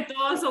creo que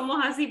todos somos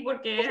así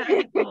porque es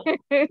así como...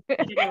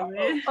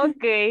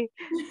 Ok.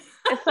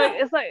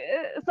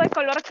 Soy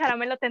color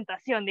caramelo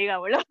tentación,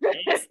 digámoslo.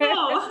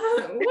 Eso.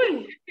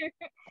 Uy.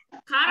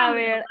 A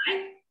ver.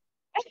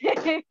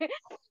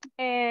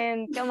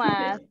 ¿Qué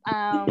más?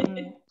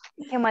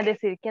 ¿Qué más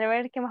decir? Quiero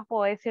ver qué más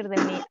puedo decir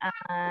de mí.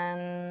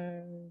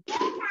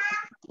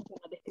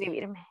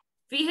 Describirme.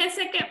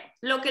 Fíjese que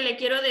lo que le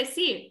quiero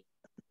decir,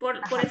 por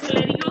eso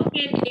le digo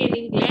que en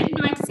inglés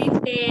no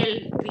existe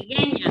el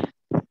trigueña,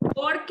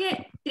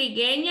 porque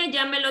trigueña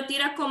ya me lo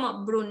tira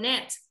como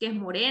brunette, que es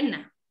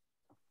morena.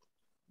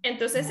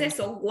 Entonces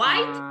eso,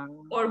 white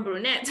or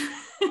brunette.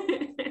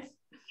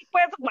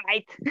 Pues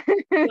white.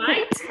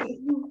 White.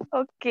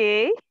 Ok.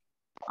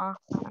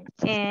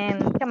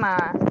 ¿Qué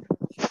más?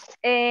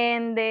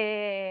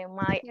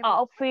 My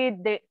outfit,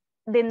 the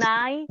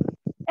night.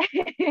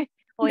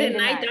 The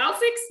night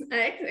outfits.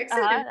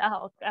 Excellent.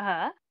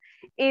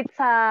 It's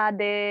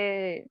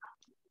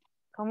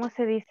 ¿cómo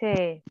se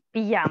dice?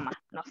 Pijama,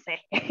 no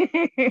sé.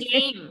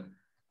 Pijama.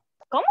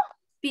 ¿Cómo?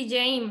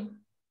 Pijama.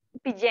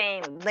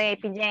 Pijama. The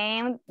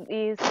pijama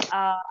is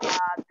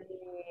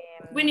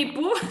Winnie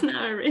Pooh?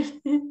 No,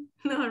 really.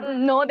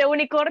 No, de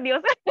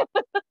unicornios.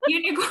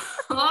 Unicorn.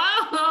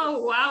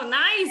 Oh, wow,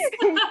 nice.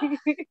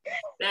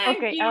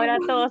 Ok, ahora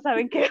todos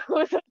saben que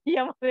uso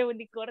pijama de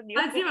unicornio.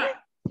 Así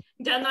va.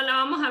 Ya no la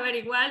vamos a ver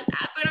igual.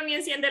 Pero ni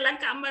enciende la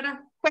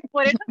cámara. Pues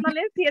por eso no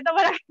le enciendo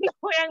para que no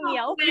vean mi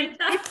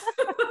outfit.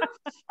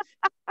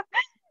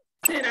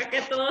 ¿Será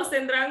que todos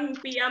tendrán un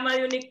pijama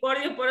de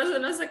unicornio por eso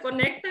no se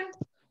conectan?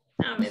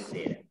 No,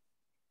 mentira.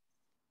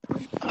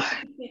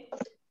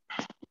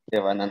 De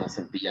bananas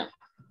en pijama.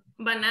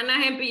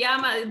 Bananas en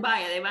pijama,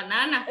 vaya, de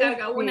bananas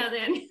carga Sí. una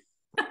de...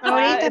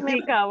 Ahorita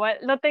sí, cabal.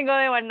 No tengo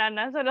de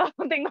banana, solo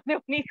tengo de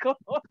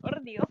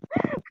unicornio.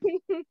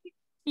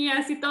 Y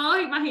así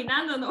todos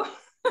imaginándonos.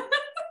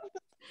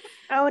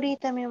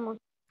 Ahorita, mi amor.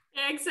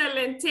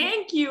 Excellent,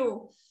 thank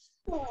you.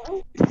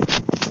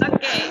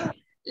 Okay,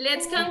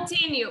 let's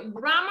continue.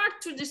 Grammar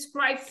to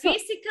describe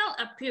physical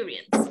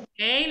appearance.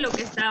 Ok, lo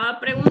que estaba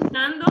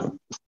preguntando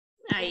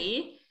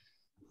ahí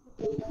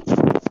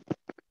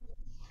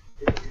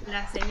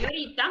la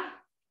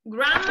señorita.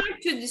 Grammar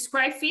to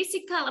describe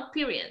physical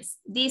appearance.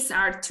 These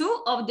are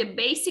two of the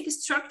basic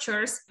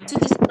structures to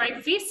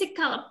describe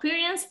physical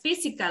appearance.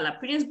 Physical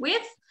appearance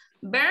with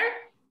verb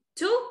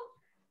to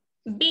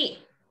be.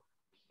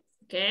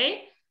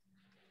 Okay.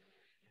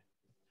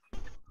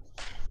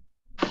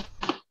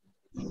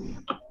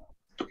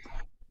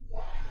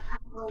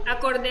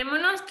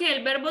 Acordémonos que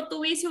el verbo to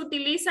be se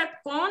utiliza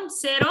con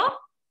cero.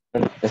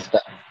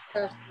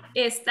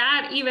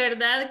 Estar, y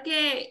verdad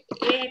que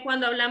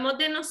cuando hablamos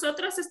de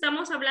nosotros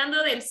estamos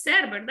hablando del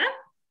ser, ¿verdad?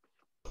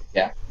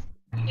 Yeah.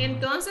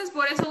 Entonces,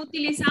 por eso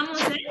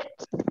utilizamos el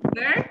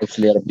verb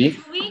Auxiliar be.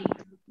 to be.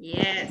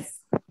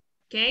 Yes.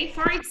 Okay,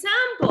 for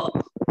example,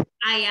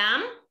 I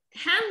am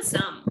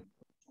handsome.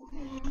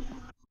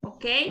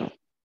 Okay,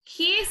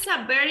 he is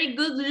a very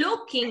good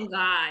looking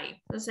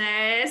guy. O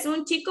sea, es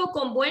un chico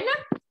con buena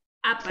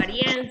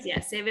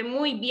apariencia, se ve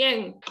muy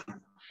bien.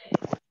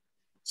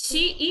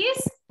 She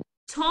is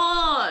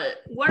tall.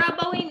 What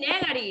about in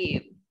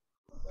negative?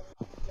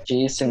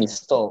 She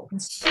isn't tall.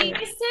 She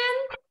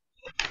isn't.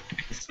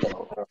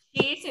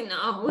 She isn't.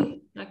 No,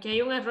 uy, aquí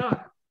hay un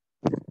error.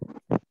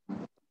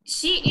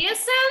 She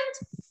isn't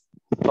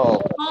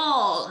tall.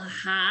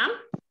 Ajá.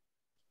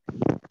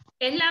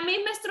 Es la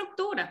misma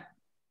estructura.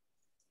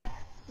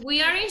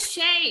 We are in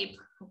shape.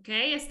 Ok,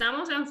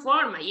 estamos en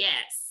forma.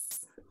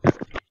 Yes.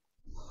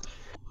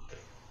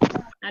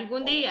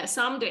 Algún día,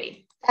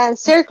 someday. And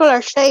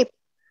circular shape.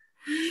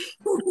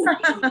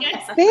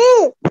 Yes.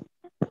 See,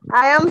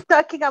 I am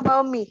talking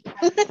about me.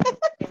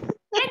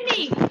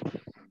 Any.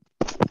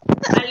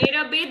 A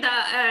little bit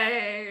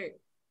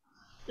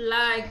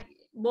like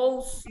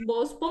Bob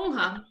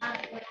Esponja.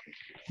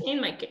 In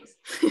my case.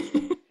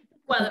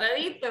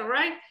 Cuadradito,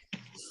 right?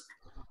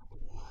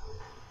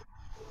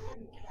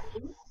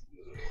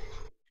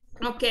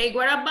 Okay,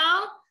 what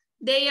about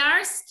they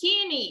are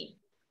skinny?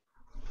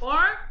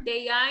 Or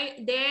they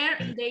aren't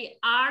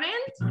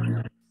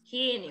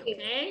skinny,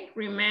 okay?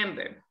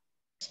 Remember.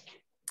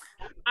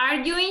 Are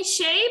you in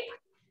shape?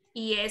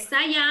 Yes,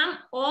 I am.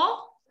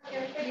 Or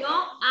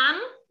no,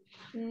 I'm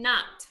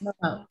not. No,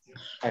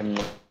 I'm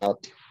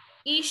not.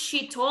 Is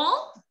she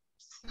tall?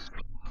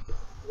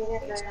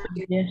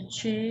 Yes,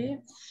 she.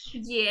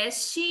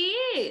 Yes, she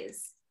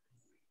is.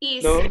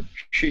 Is No,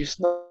 she's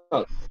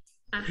not.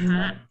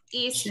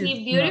 Is She's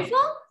he beautiful?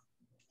 not.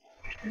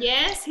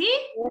 Yes, he?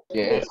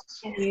 Yes.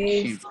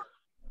 Yes.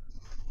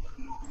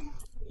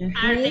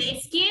 Are they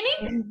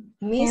skinny?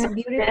 Miss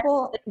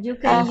Beautiful, you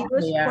can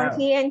use yeah. for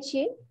he and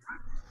she.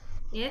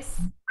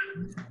 Yes.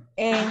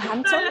 And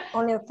handsome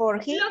only for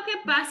he. Lo que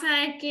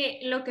pasa es que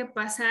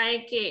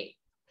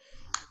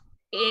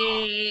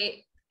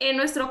en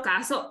nuestro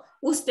caso,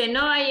 usted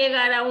no va a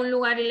llegar a un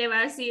lugar y le va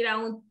a decir a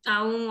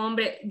un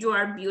hombre, you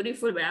are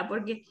beautiful, ¿verdad?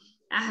 Porque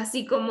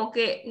así como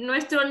que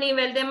nuestro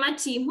nivel de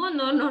machismo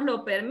no nos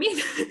lo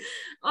permite,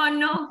 ¿o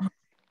no?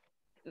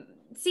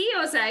 Sí,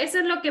 o sea, eso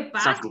es lo que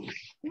pasa.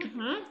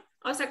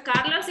 O sea,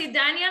 Carlos y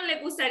Daniel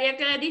le gustaría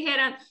que le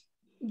dijeran,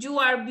 you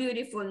are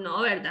beautiful,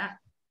 ¿no? ¿Verdad?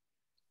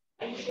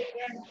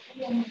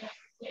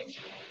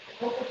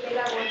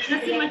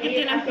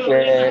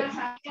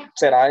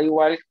 Será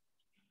igual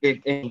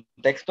que en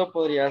texto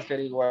podría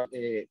ser igual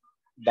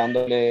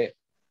dándole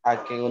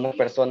a que una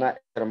persona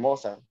es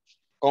hermosa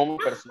como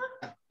persona,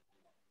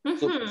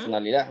 su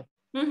personalidad.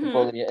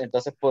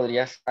 Entonces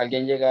podrías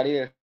alguien llegar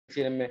y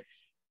decirme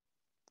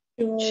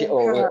él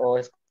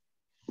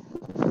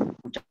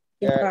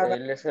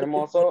es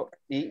hermoso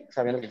y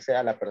sabiendo que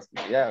sea la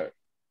personalidad.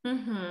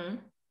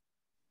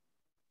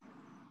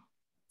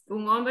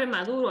 Un hombre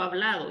maduro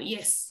hablado,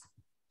 yes.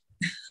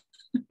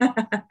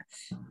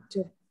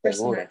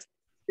 Seguro.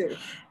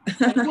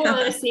 Seguro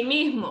de sí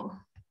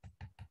mismo.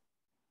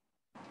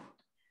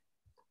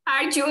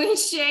 Are you in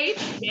shape?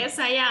 Yes,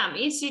 I am.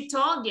 Is she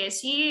tall?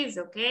 Yes, she is.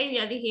 Ok,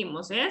 ya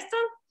dijimos esto.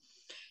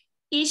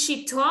 Is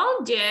she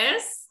tall?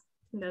 Yes.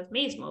 Lo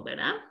mismo,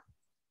 ¿verdad?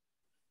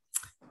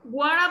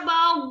 What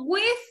about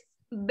with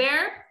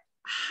verb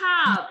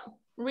have?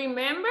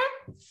 Remember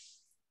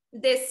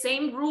the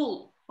same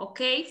rule.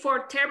 Okay,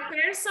 for third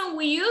person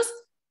we use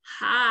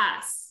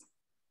has.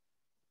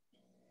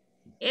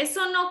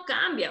 Eso no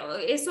cambia.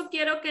 Eso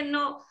quiero que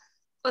no,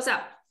 o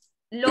sea,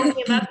 lo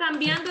que va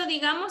cambiando,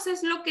 digamos,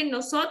 es lo que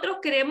nosotros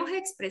queremos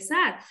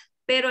expresar,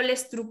 pero la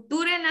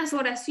estructura en las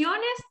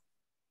oraciones,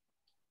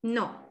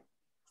 no.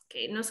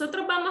 Okay,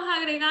 nosotros vamos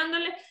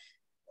agregándole,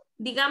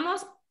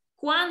 digamos,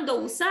 cuándo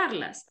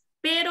usarlas,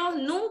 pero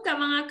nunca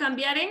van a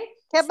cambiar en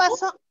 ¿Qué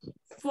pasó?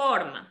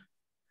 Forma.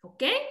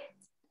 ¿Ok?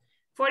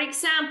 For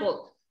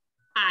example,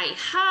 I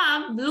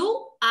have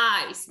blue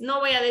eyes. No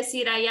voy a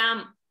decir I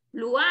am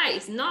blue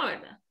eyes, no,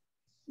 ¿verdad?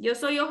 Yo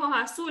soy ojos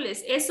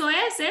azules. Eso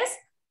es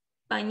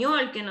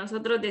español que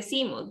nosotros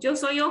decimos. Yo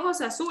soy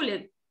ojos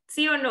azules.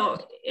 ¿Sí o no?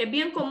 Es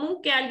bien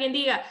común que alguien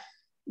diga,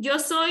 yo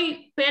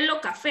soy pelo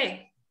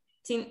café.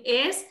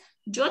 Es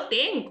yo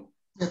tengo.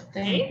 Yo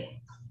tengo. ¿Okay?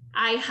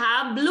 I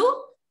have blue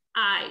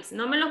eyes.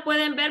 No me los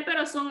pueden ver,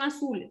 pero son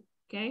azules.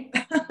 ¿Ok?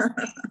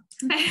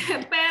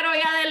 Pero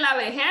ya de la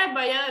vejez,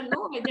 vaya,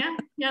 no,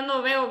 ya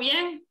no veo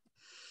bien.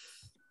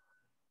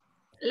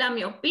 La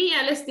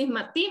miopía, el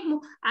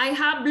estigmatismo. I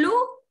have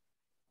blue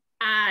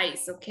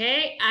eyes, ¿ok?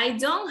 I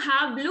don't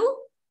have blue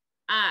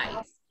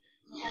eyes.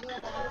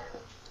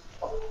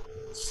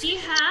 She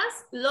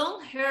has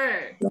long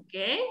hair, ¿ok?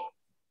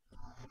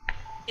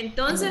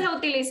 Entonces lo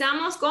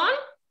utilizamos con...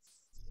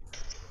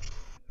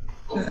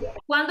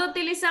 ¿Cuándo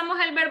utilizamos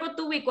el verbo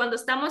to be? Cuando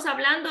estamos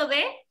hablando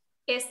de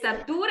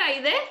estatura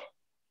y de...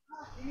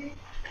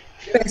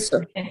 Peso.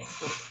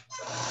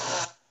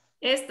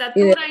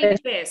 Estatura y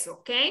peso,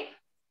 ¿ok?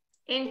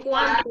 En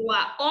cuanto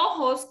a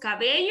ojos,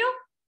 cabello,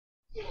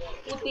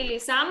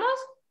 utilizamos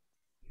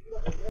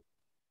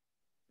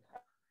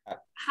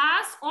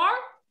has or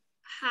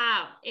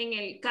have. En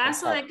el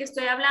caso de que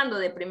estoy hablando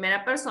de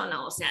primera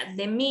persona, o sea,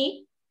 de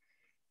mí,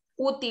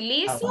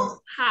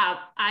 utilizo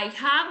have. I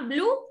have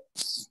blue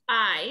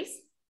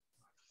eyes.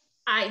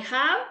 I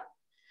have.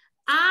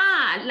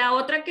 La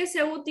otra que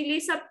se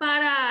utiliza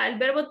para el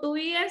verbo to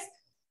be es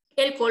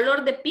el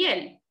color de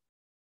piel.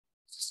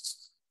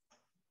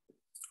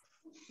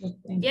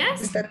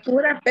 Yes.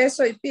 Estatura,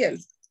 peso y piel.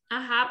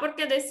 Ajá,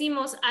 porque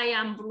decimos I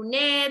am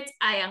brunette,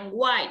 I am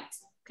white.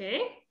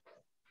 Okay.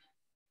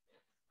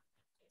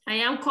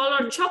 I am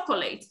color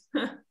chocolate.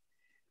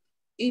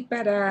 Y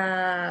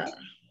para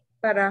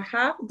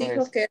have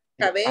dijo que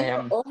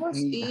cabello, ojos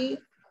y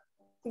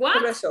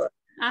profesor.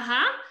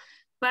 Ajá.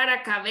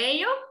 Para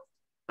cabello,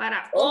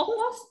 para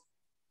ojos,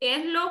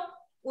 es lo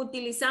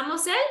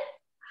utilizamos el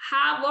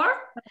have or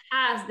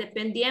has,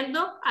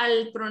 dependiendo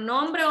al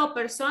pronombre o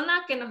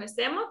persona que nos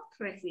estemos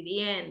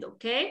refiriendo,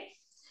 ¿ok?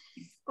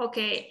 Ok.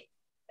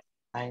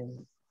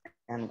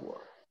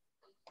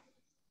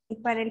 ¿Y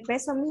para el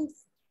peso,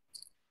 Miss?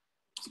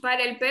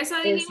 Para el peso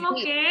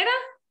dijimos que era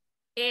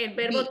el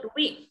verbo to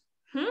be.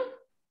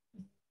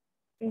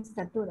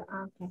 Estatura,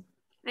 ok.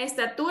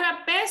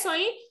 Estatura, peso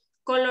y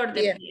color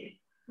de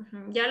piel.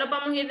 Ya lo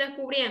vamos a ir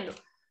descubriendo.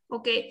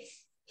 Ok.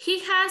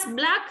 He has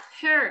black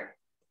hair.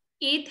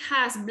 It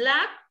has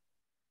black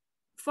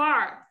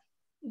fur.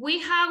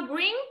 We have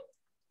green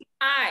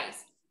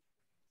eyes.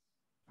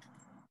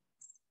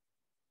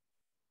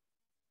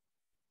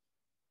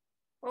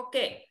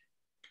 Okay.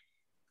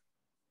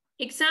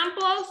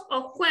 Examples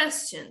of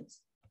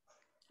questions.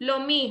 Lo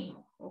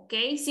mismo, ¿ok?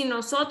 Si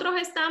nosotros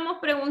estamos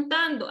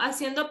preguntando,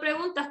 haciendo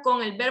preguntas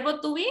con el verbo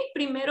to be,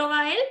 primero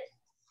va el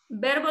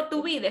verbo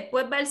to be,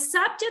 después va el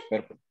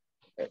subject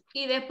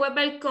y después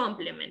va el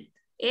complement.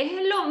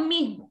 Es lo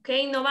mismo, ¿ok?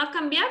 No va a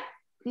cambiar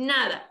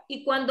nada.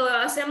 Y cuando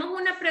hacemos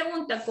una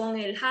pregunta con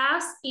el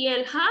has y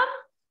el have,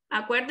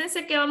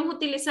 acuérdense que vamos a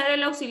utilizar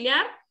el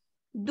auxiliar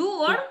do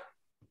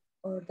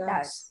or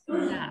does.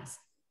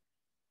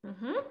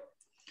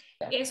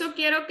 Eso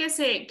quiero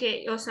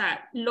o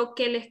sea, lo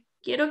que les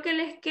quiero que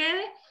les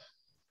quede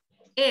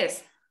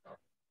es,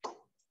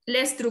 la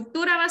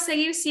estructura va a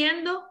seguir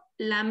siendo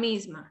la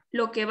misma.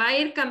 Lo que va a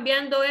ir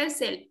cambiando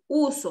es el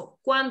uso,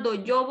 cuando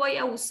yo voy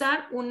a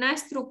usar una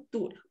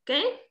estructura, ¿ok?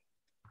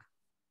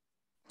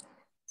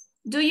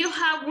 Do you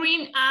have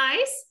green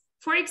eyes?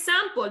 For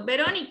example,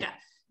 Verónica,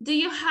 do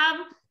you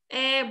have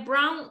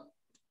brown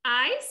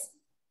eyes?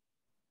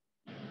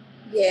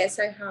 Yes,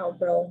 I have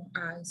brown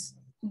eyes.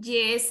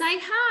 Yes, I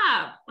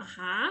have.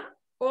 Ajá.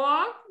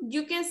 Or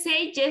you can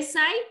say, yes,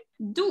 I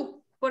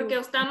do. Porque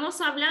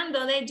estamos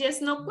hablando de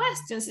yes, no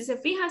question. Si se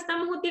fija,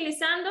 estamos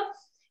utilizando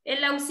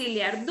el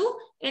auxiliar do.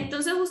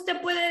 Entonces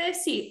usted puede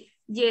decir,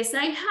 yes,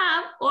 I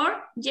have,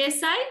 or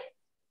yes, I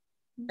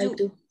do. I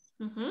do.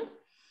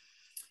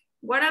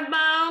 What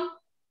about,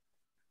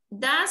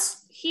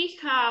 does he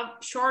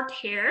have short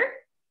hair?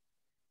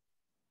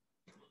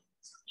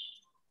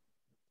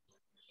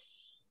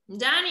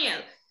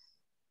 Daniel,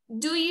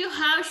 do you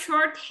have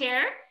short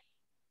hair?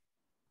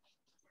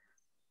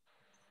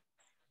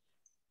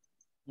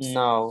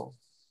 No.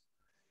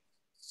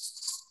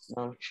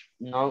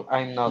 No,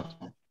 I'm not.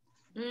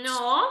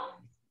 No.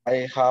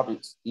 I have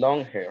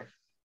long hair.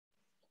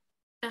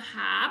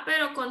 Ajá,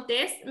 pero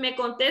me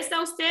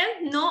contesta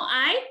usted, no,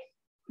 I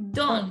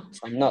don't.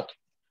 I'm not.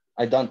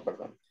 I don't,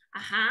 perdón.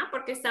 Ajá,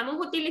 porque estamos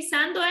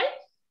utilizando el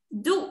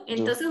do.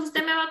 Entonces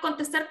usted me va a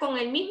contestar con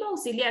el mismo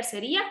auxiliar.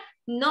 Sería,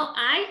 no,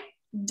 I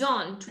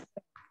don't.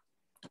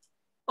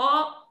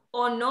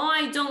 O no,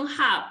 I don't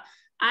have.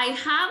 I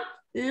have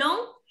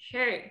long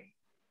hair.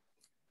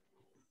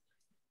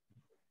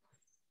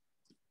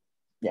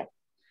 Yeah.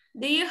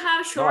 Do you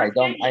have short hair?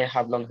 No, I don't. hair? I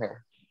have long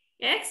hair.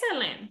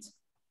 Excellent.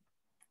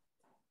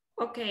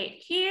 Okay,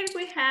 here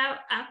we have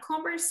a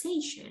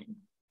conversation.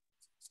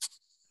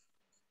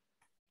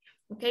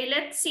 Okay,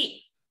 let's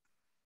see.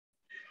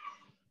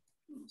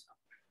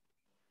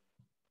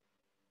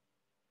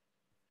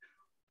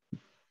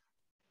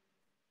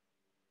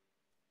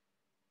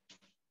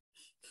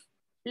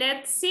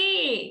 Let's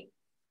see.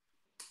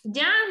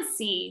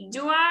 Jancy,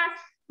 you are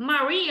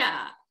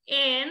Maria.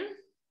 And,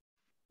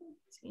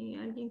 sí,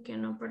 alguien que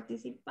no ha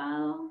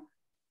participado.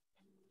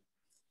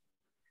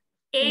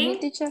 ¿Mi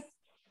teacher?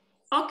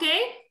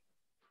 Okay,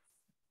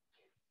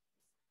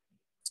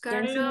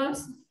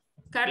 Carlos,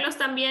 Carlos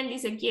también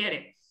dice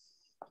quiere.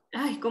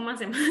 Ay, ¿cómo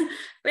hacemos?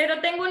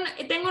 Pero tengo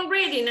un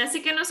reading,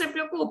 así que no se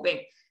preocupen.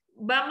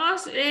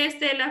 Vamos,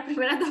 las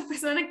primeras dos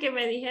personas que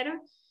me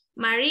dijeron.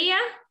 María.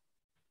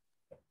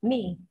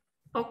 Me.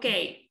 Ok.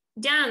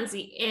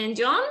 Jancy. And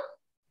John?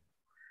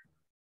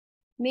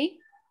 Me.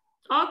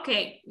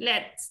 Okay,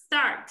 let's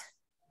start.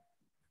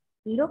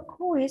 Look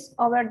who is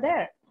over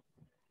there.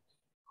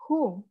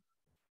 Who?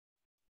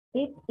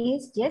 It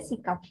is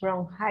Jessica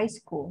from high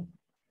school.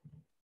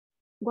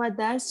 What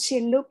does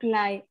she look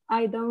like?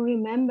 I don't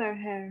remember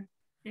her.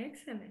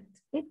 Excellent.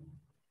 It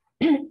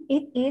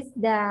is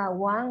the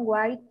one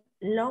white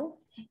long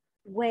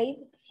wave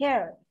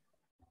hair.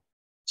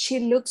 She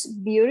looks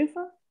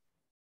beautiful.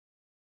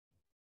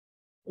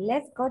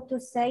 Let's go to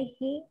say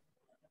hi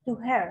to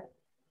her.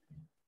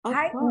 Of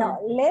Hi, course.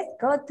 no, let's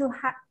go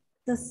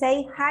to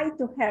say hi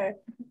to her.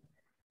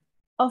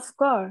 Of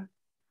course.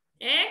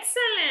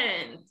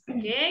 Excellent.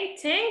 Okay,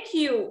 thank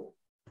you.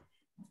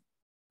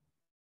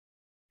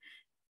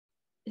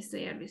 Esto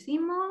ya lo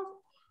hicimos.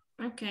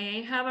 Okay,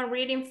 I have a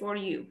reading for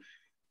you.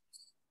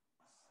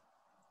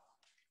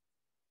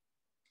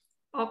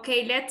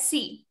 Okay, let's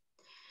see.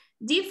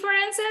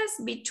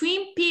 Differences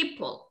between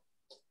people.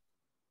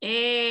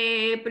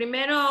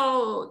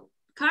 Primero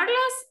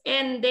Carlos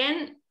and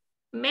then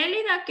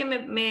Mélida que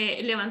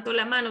me levantó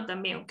la mano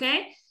también,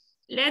 okay?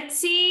 Let's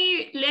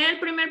see, lee el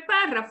primer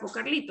párrafo,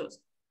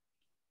 Carlitos.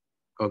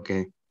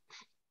 Okay.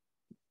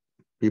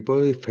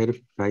 People differ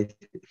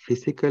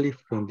physically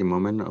from the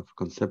moment of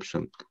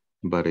conception,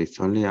 but it's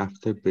only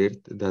after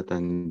birth that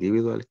an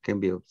individual can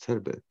be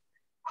observed.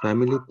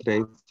 Family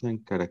traits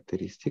and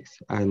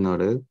characteristics are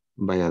noted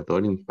by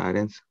adoring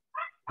parents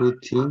who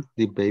think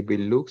the baby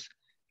looks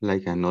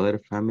like another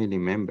family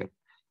member,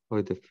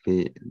 or the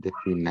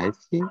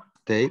finality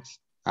dates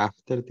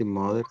after the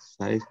mother's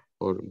side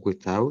or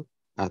without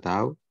a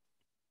doubt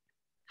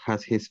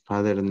has his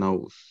father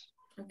knows.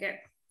 Okay.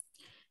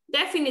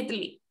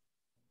 Definitely.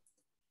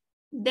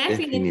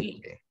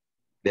 Definitely.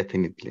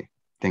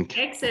 Thank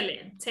you.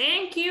 Excellent.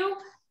 Thank you.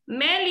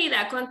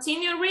 Melida,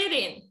 continue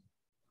reading.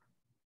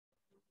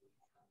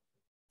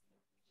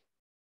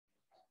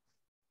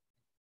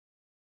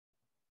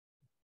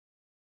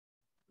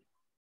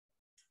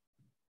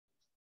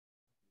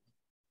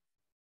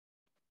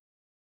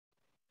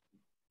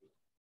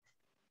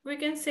 We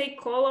can say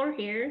color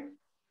here.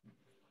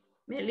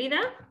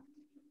 Melida?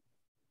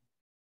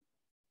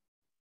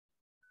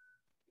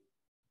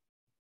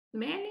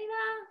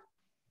 Melida?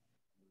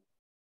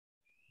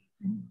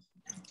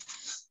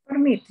 For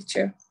me,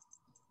 teacher.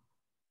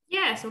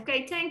 Yes,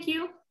 okay, thank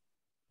you.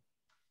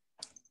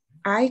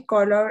 Eye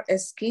color,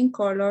 skin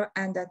color,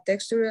 and the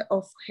texture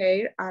of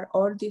hair are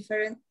all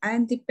different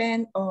and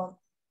depend on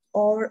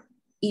or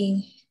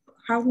in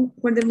how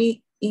what do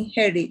we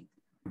inherit.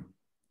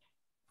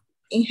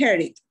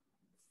 Inherit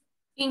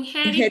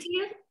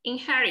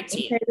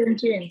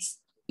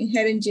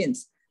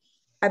genes.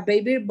 A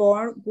baby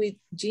born with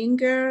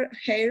ginger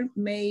hair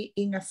may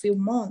in a few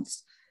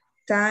months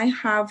time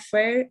have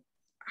fair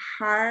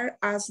hair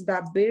as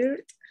the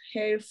birth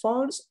hair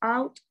falls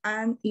out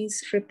and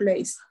is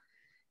replaced.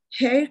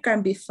 Hair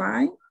can be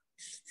fine,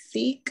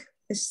 thick,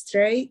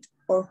 straight,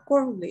 or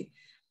curly.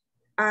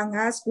 And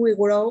as we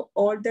grow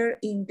older,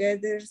 it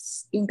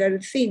gets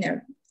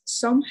thinner.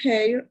 Some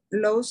hair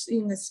loss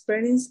in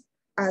experience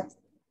at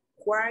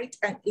quite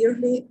an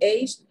early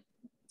age,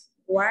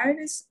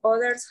 whilst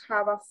others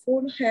have a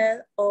full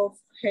head of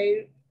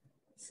hair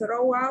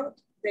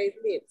throughout their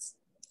lives.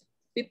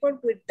 People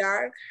with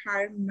dark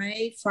hair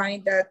may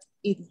find that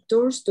it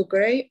turns to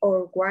gray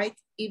or white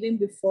even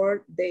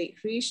before they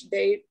reach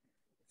their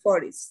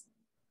 40s.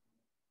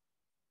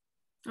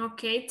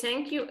 Okay,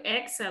 thank you.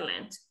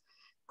 Excellent.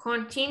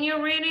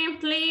 Continue reading,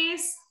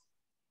 please.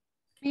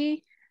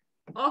 Me.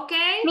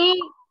 Okay. Me.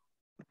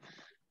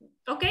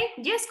 Okay,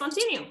 yes,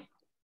 continue.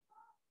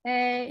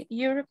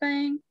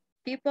 European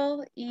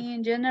people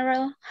in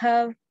general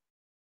have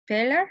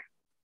paler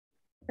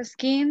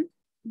skin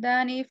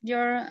than if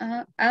your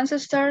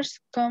ancestors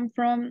come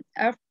from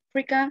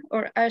Africa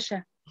or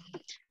Asia.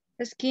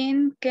 The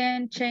skin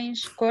can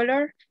change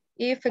color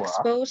if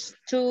exposed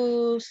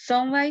to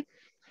sunlight,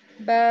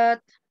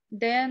 but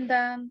then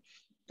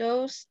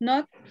does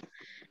not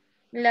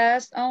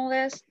last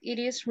unless it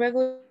is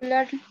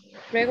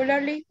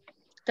regularly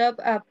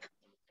topped up.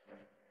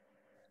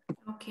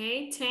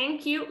 Okay,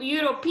 thank you.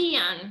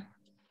 European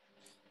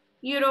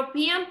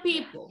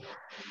people.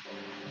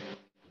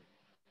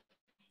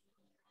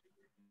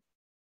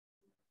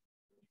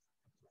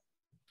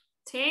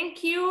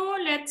 Thank you.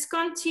 Let's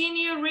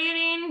continue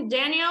reading.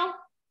 Daniel.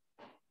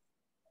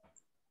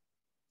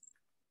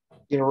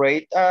 The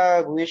rate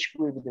at which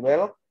we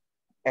develop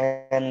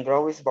and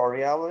grow is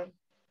variable.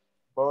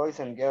 Boys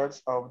and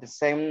girls of the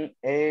same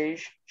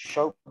age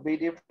show big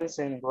difference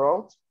in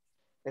growth,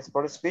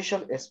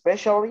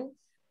 especially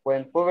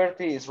when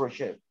puberty is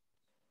reached.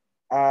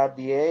 At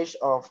the age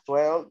of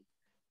 12,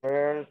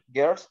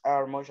 girls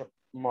are much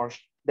more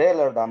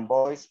paler than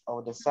boys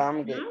of the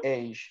same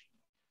age.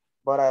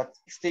 But at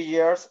 60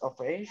 years of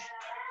age,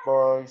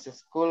 boys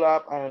school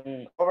up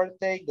and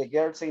overtake the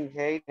girls in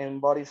height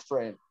and body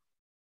strength.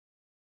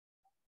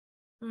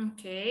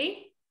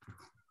 Okay.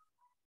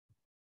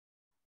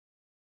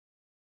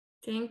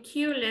 Thank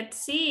you. Let's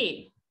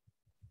see.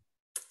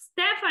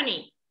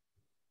 Stephanie.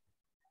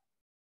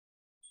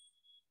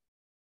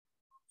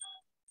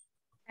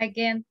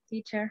 Again,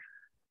 teacher.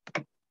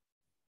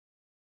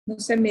 No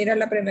se mira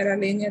la primera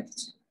línea.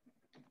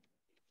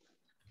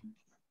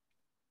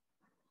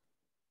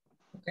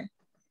 Okay.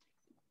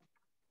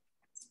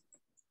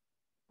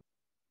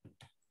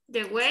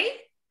 The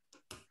way.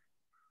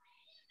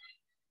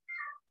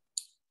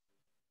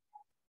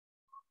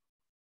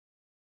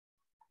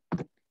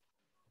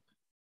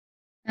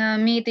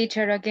 Me,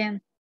 teacher,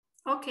 again.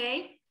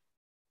 Okay.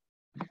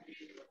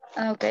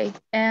 Okay,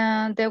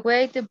 and the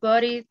way the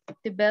body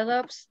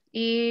develops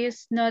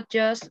is not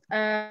just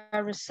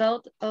a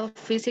result of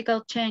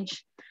physical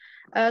change,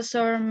 as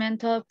our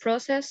mental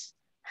process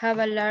have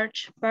a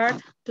large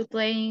part to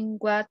play in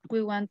what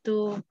we want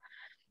to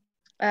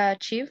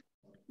achieve.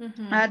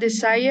 A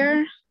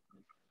desire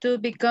to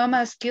become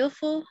a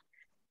skillful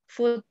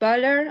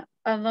footballer,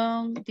 a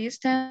long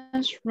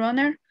distance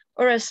runner,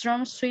 or a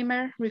strong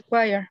swimmer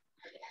require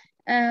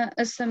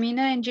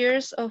stamina and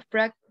years of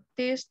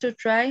practice to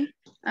try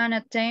and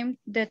attain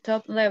the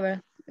top level.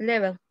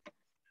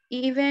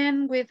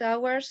 Even with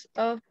hours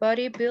of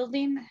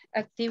bodybuilding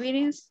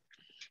activities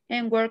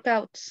and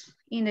workouts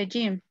in the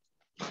gym,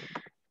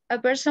 a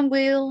person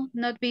will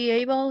not be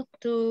able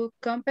to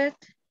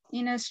compete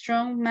in a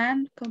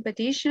strongman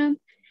competition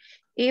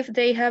if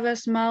they have a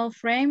small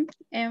frame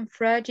and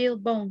fragile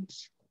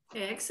bones.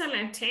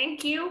 Excellent,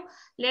 thank you.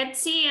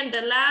 Let's see, and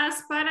the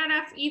last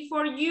paragraph is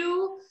for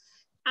you,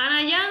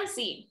 Ana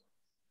Yancy.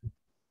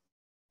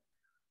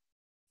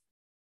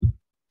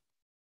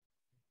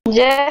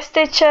 Yes,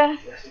 teacher.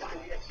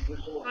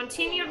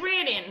 Continue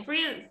reading,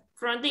 read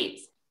from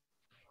this.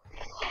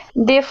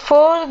 The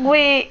food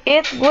we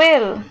eat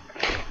will,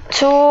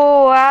 to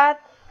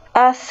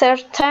a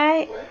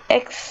certain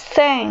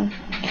extent,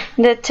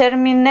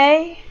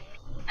 determine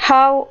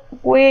how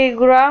we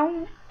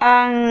grow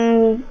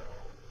and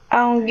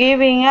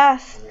giving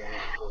us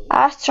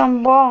a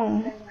strong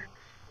bone,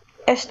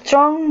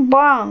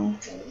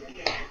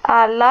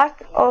 a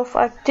lack of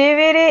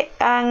activity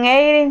and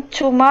eating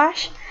too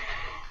much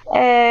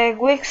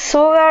with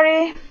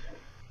sugary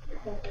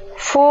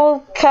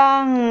food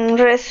can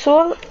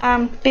result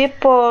in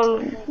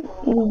people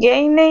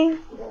gaining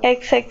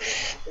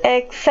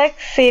excessive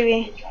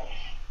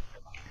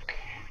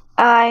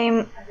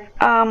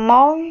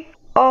amount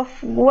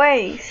of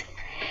weight.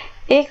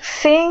 It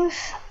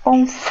seems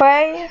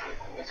unfair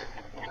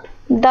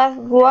that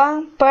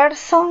one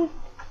person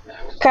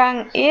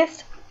can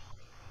eat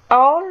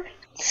all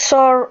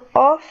sorts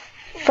of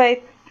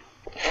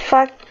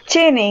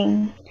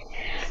fattening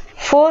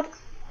food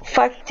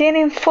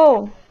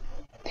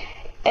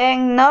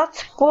and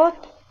not put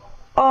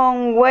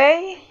on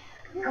weight.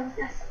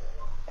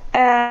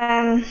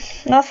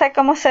 No sé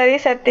cómo se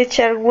dice,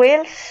 teacher.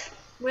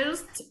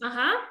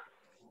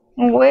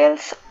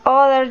 Whilst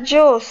other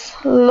Jews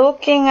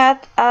looking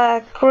at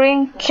a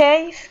cream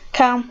case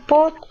can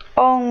put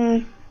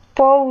on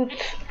pounds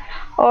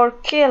or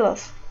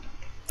kilos.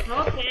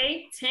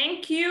 Okay,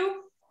 thank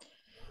you.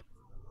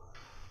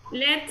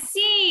 Let's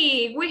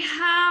see, we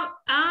have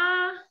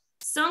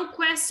some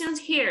questions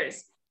here.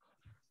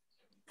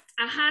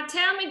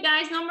 Tell me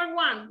guys, number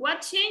one,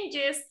 what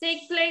changes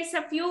take place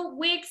a few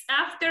weeks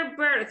after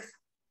birth?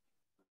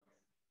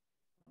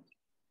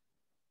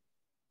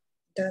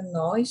 The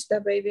noise the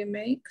baby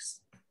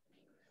makes.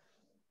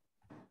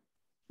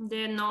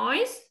 The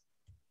noise.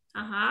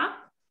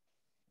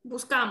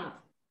 Buscamos.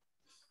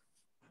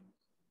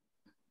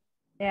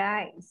 The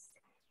eyes.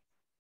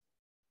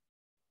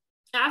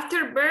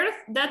 After birth,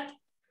 that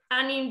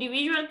an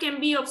individual can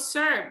be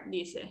observed,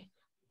 dice.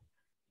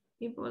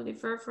 People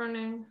differ from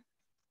them.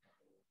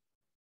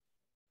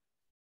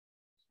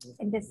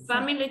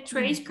 Family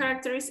traits,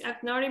 characteristics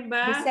acknowledged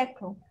by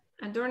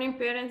adorning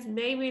parents,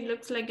 baby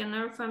looks like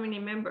another family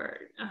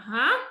member.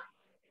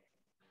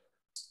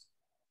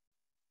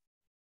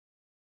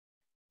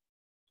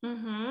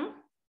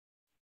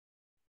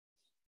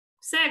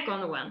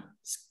 Second one,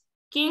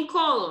 skin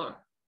color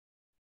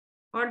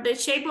or the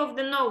shape of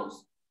the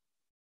nose.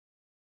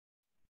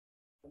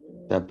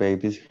 The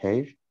baby's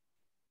hair.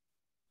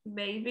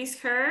 Baby's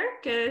hair,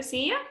 ¿qué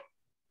decía?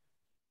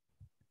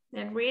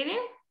 Then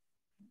reading.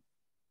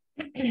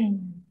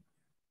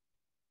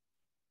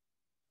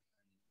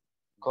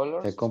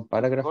 Color. Second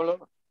paragraph. Color.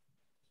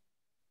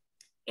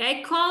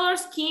 Color,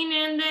 skin,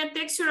 and the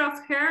texture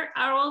of hair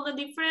are all the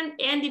different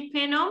and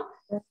depend on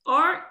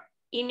or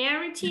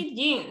inherited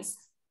genes.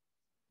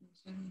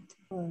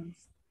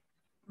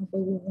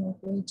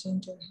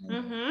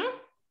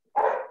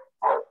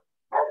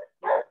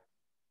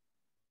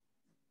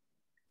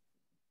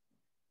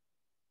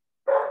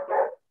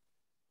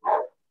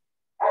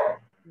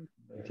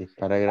 This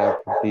paragraph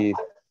is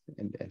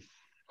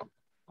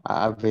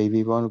a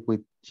baby born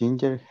with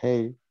ginger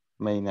hair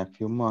may in a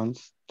few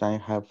months time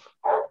have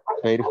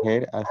fair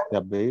hair as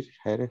the beard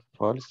hair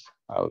falls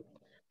out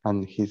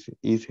and his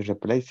is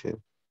replaced.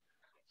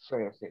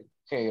 Fair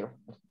hair.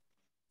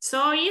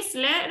 So is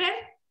letter.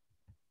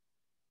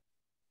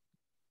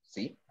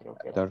 Sí, creo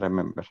que I don't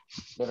remember.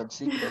 letter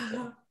C, creo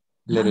que.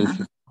 Letter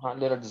C.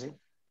 Letter C.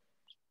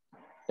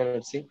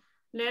 Letter C.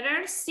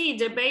 Letter C,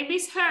 the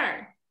baby's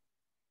hair.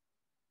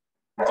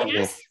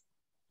 Yes?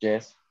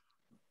 Yes.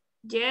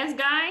 Yes,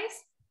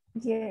 guys?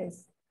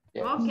 Yes.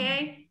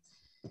 Okay.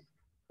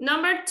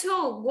 Number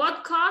 2,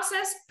 what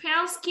causes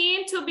pale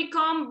skin to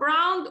become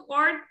brown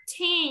or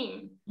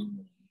tan?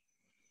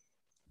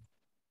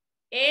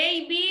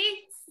 A,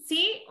 B,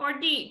 C, or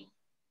D?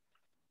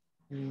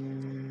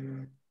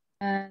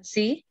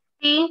 Sí.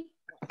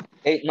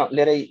 No,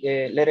 letter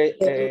A. Letter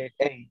A.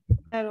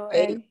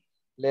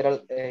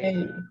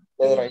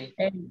 Letter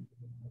A.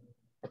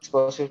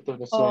 Exposure to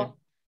the sun.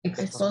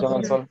 Exposición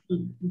al sol.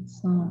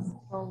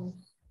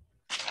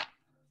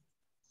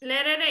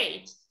 Letter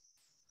A.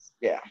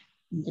 Yeah.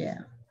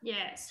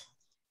 Yes.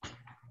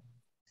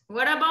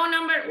 What about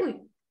number,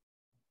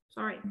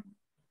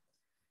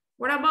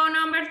 What about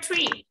number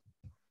 3?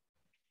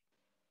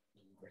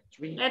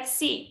 Let's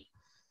see.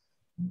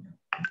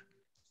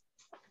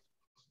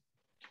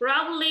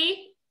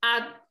 Probably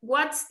at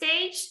what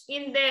stage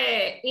in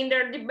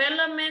their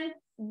development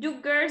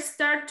do girls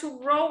start to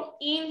grow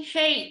in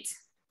height?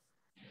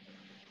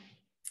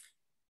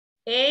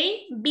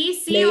 A, B,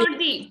 C, or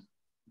D?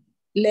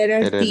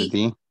 Letter D.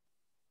 D.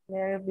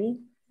 Letter B.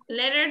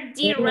 Letter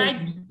D,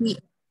 right?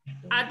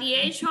 At the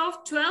age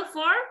of 12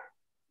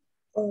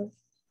 or?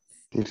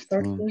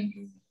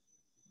 13.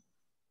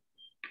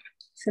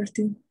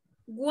 13.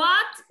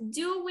 What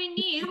do we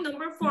need,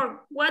 number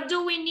 4, what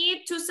do we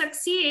need to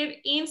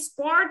succeed in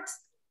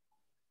sports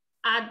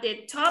at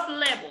the top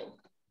level?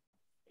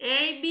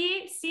 A,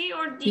 B, C,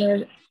 or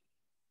D?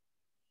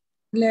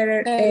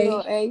 Letter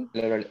A.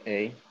 Letter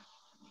A.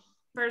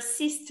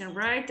 Persistent,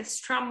 right? A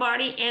strong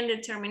body and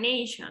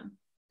determination.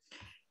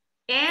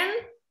 And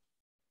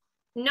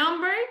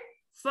number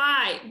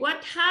 5,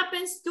 what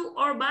happens to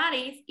our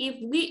bodies if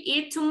we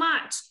eat too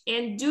much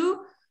and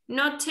do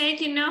not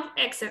take enough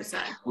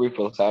exercise? We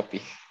feel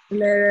happy.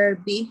 Letter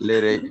B.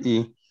 Letter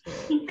E.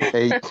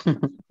 8.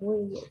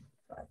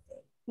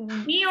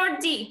 B or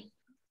D?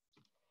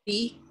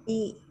 B.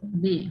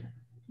 B.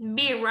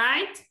 B,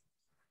 right?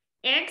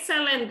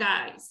 Excellent,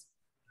 guys.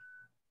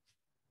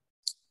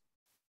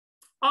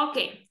 Ok,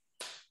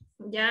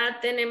 ya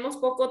tenemos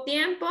poco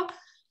tiempo.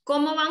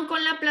 ¿Cómo van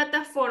con la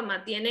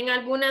plataforma? ¿Tienen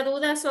alguna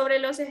duda sobre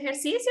los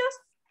ejercicios?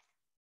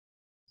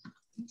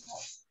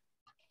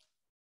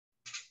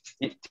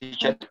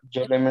 Teacher,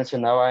 yo le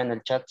mencionaba en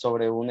el chat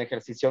sobre un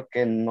ejercicio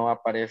que no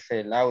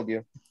aparece el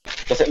audio.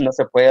 Entonces no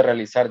se puede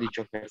realizar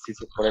dicho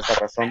ejercicio por esa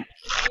razón.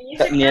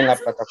 Ni en la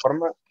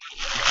plataforma.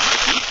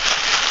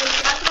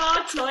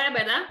 El 4-8,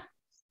 ¿verdad?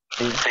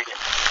 Sí.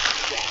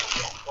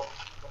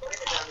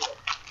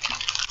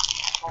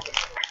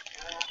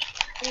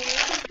 En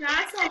este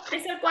caso,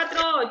 es el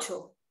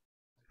 4-8.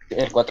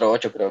 El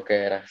 4-8 creo que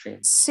era, sí.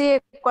 Sí,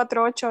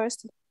 4-8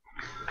 este.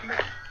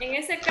 En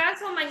ese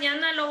caso,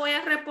 mañana lo voy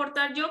a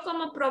reportar yo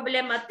como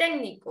problema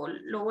técnico.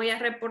 Lo voy a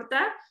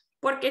reportar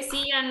porque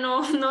sí, ya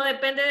no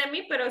depende de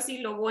mí, pero sí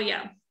lo voy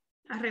a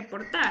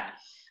reportar.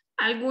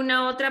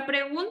 ¿Alguna otra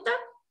pregunta?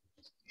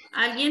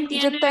 ¿Alguien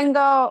tiene? Yo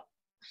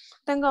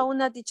tengo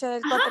una, teacher,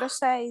 del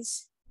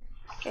 4-6.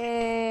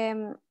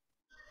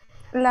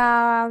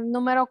 La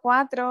número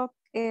 4,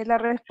 la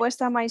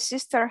respuesta, my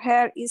sister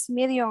hair is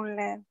medium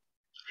length.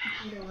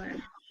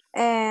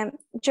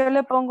 Yo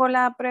le pongo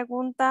la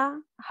pregunta,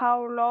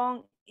 how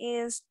long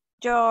is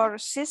your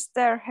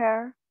sister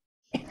hair?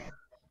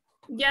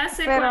 Ya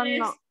sé Pero cuál es.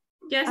 no.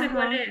 Ya sé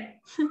cuál es.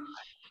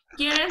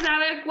 ¿Quieres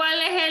saber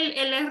cuál es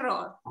el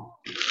error?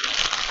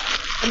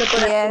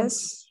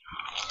 Yes.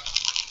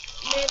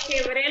 Me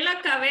quebré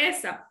la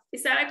cabeza. ¿Y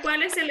sabe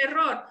cuál es el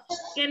error?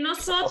 Que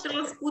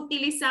nosotros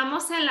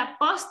utilizamos el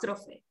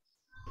apóstrofe,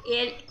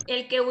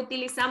 el que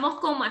utilizamos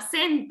como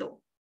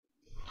acento.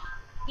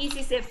 Y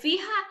si se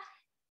fija,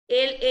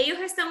 ellos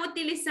están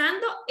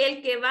utilizando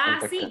el que va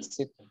así.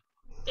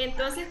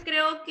 Entonces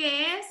creo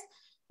que es,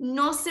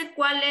 no sé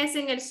cuál es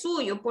en el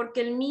suyo,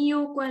 porque el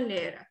mío, ¿cuál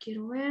era?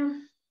 Quiero ver.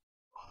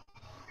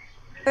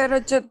 Pero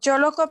yo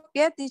lo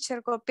copié,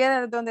 teacher, copié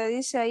de donde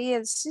dice ahí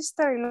el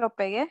sister y lo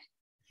pegué.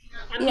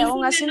 Y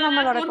aún así no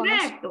me lo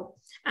reconoce.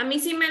 A mí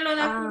sí me lo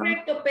da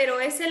correcto, pero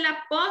es el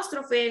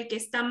apóstrofe el que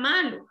está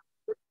malo.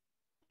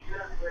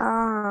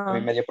 A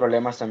mí me dio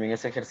problemas también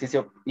ese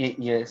ejercicio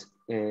y es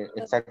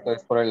exacto,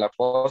 es por el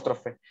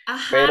apóstrofe.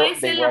 Ajá, pero es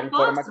de el igual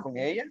apóstrofe. forma con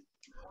ella,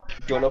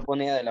 yo lo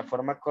ponía de la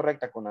forma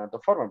correcta con las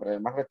dos formas, pero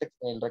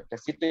el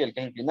rectecito y el que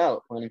es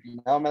inclinado. Con el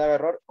inclinado me daba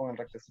error, con el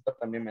rectecito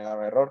también me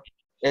daba error.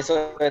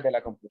 Eso es de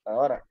la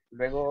computadora.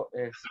 Luego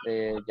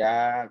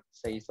ya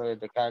se hizo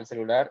desde acá el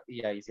celular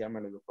y ahí sí ya me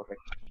lo dio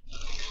correcto.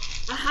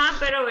 Ajá,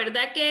 pero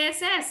 ¿verdad que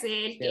es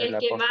ese? El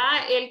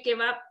que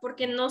va,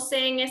 porque no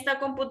sé en esta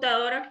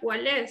computadora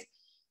cuál es.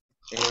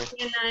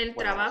 En la del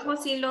trabajo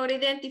sí logré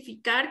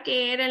identificar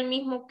que era el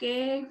mismo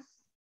que...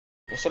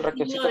 Es el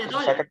requisito que se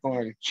saca con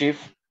el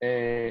shift.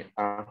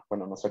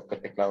 Bueno, no sé qué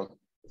teclado.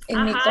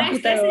 En mi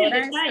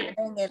computadora,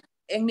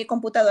 en mi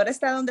computadora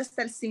está donde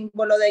está el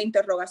símbolo de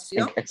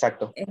interrogación.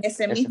 Exacto. En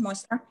ese mismo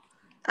está,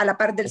 a la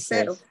par del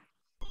cero.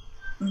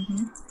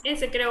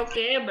 Ese creo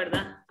que es,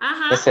 ¿verdad?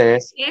 Ajá. Ese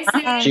es.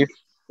 Shift.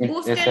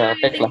 Busque la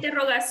de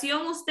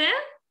interrogación usted,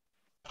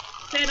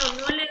 pero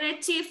no le dé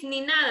shift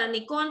ni nada,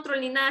 ni control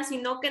ni nada,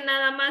 sino que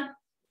nada más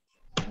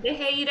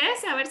deje ir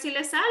ese a ver si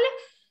le sale,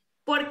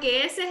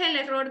 porque ese es el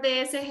error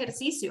de ese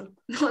ejercicio.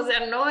 O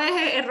sea, no es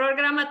error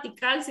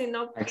gramatical,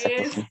 sino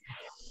que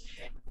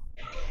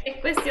es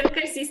cuestión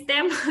que el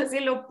sistema así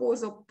lo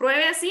puso.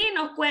 Pruebe así y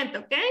nos cuenta,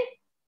 ¿ok?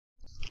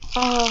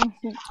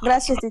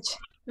 Gracias, teacher.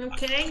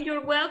 Ok, you're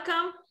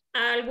welcome.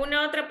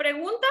 ¿Alguna otra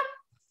pregunta?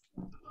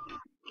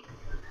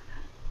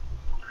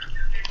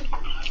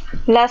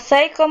 La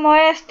 6, ¿cómo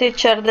es,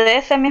 teacher, de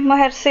ese mismo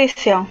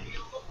ejercicio?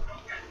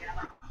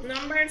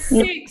 Number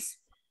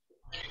 6.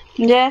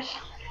 Yes.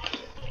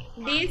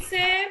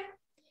 Dice,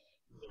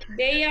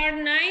 they are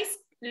nice.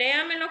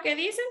 Léame lo que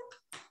dice.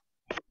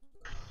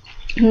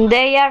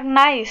 They are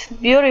nice,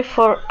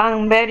 beautiful,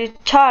 and very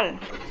tall.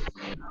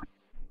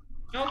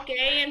 Ok,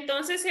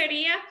 entonces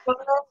sería...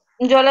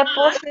 Yo le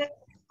puse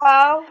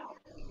how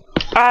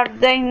are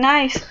they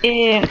nice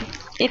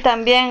y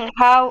también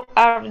how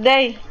are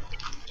they.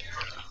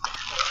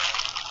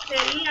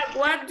 Sería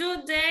what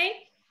do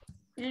they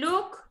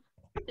look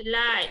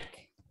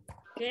like.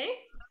 ¿Ok?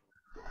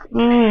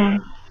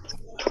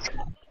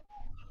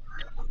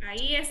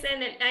 Ahí,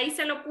 ahí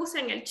se lo puse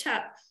en el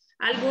chat.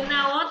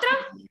 ¿Alguna otra?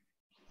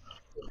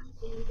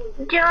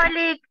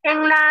 Yoli,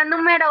 en la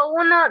número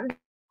 1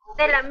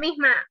 de la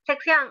misma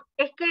sección,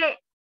 es que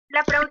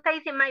la pregunta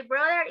dice, my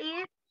brother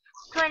is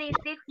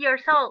 26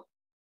 years old.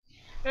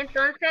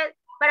 Entonces,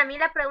 para mí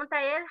la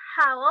pregunta es,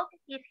 how old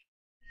is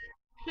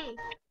he?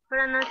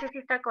 Pero no sé si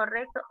está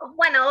correcto.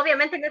 Bueno,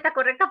 obviamente no está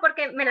correcto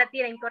porque me la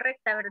tira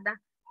incorrecta, ¿verdad?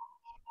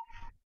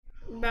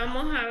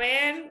 Vamos a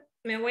ver,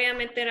 me voy a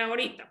meter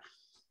ahorita.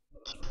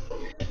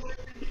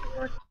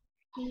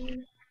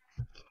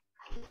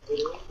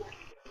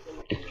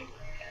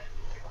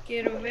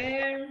 Quiero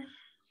ver.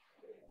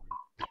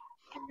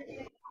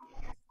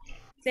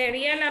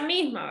 Sería la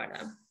misma,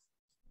 ¿verdad?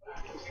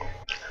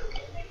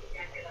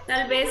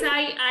 Tal vez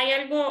hay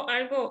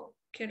algo,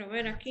 quiero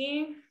ver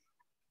aquí.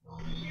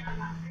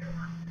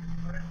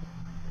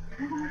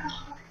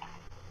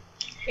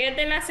 Es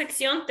de la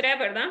sección 3,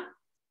 ¿verdad?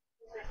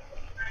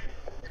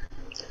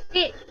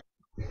 Sí.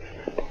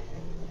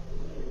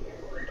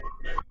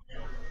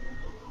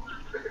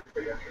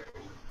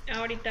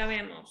 Ahorita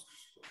vemos.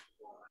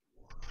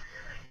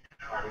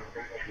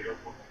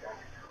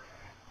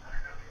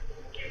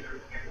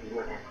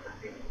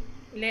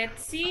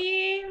 Let's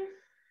see.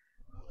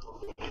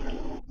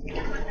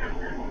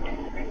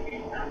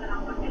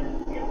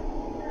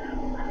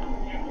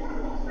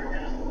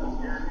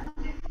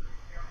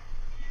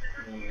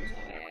 Vamos a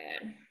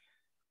ver.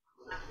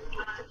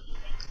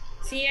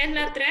 ¿Sí es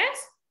la 3?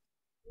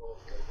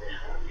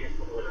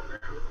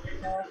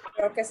 No,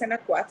 creo que es en la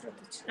 4.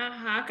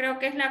 Ajá, creo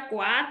que es la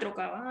 4,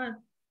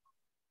 cabal.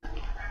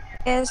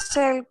 Es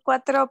el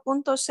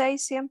 4.6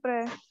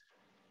 siempre.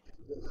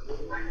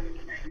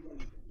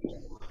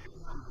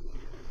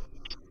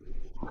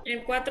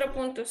 El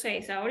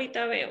 4.6,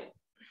 ahorita veo.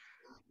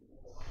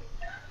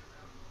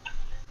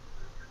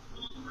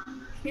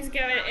 Es que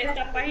a ver,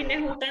 esta página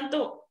es un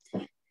tanto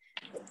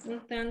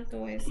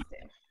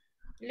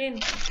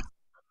lenta.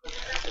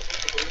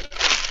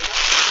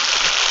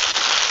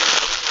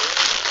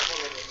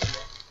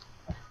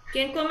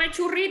 ¿Quién come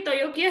churrito?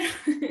 Yo quiero.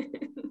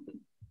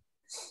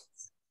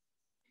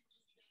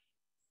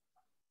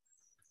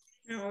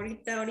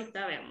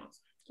 Ahorita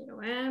vemos. Quiero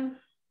ver.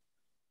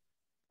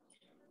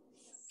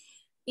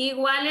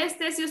 Igual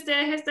si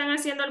ustedes están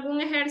haciendo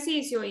algún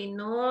ejercicio y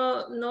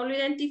no lo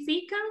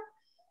identifican,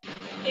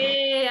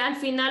 al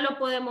final lo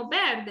podemos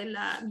ver de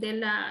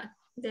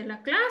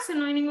la clase,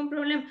 no hay ningún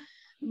problema.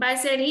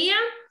 Sería,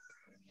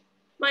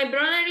 my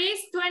brother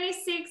is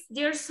 26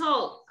 years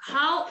old.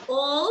 How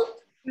old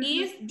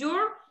is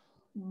your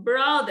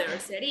brother?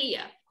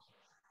 Sería.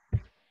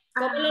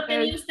 ¿Cómo lo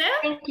tenía usted?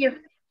 Thank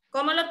you.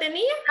 ¿Cómo lo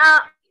tenía?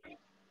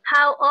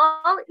 How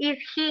old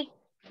is he?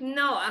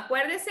 No,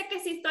 acuérdese que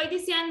si estoy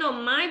diciendo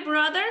my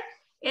brother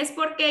es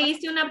porque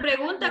hice una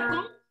pregunta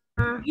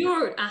con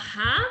your.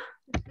 Ajá.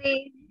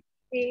 Sí,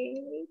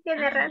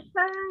 tiene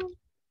razón.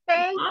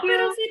 Thank you.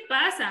 Pero sí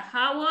pasa.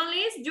 How old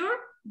is your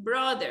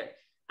brother?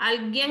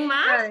 ¿Alguien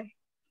más?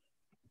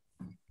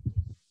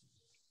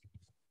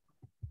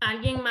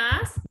 ¿Alguien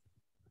más?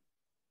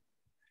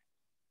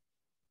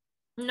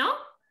 ¿No?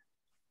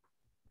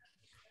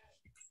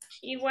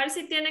 Igual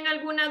si tienen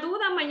alguna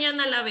duda,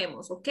 mañana la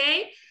vemos, ¿ok?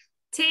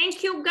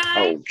 Thank you,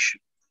 guys. Ouch.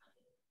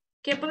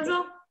 ¿Qué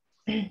pasó?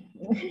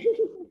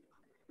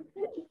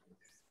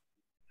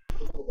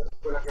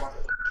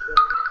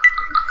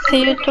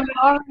 See you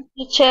tomorrow,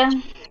 teacher.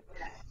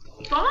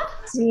 ¿Cómo?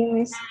 Sí,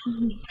 miss.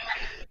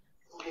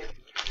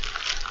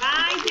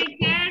 Bye, take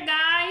care,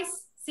 guys.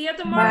 See you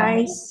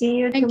tomorrow. Bye. See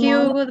you Thank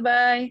tomorrow. you.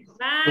 Goodbye.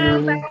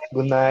 Bye.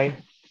 Good night.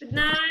 Good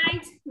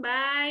night.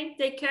 Bye.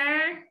 Take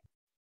care.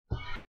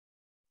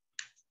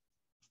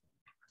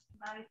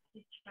 Bye,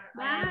 teacher.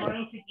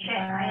 Bye.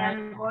 I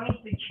am going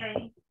to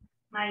change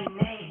my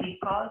name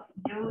because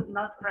you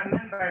not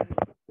remember.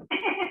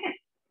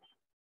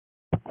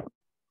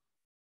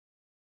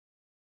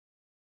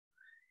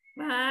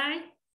 Bye.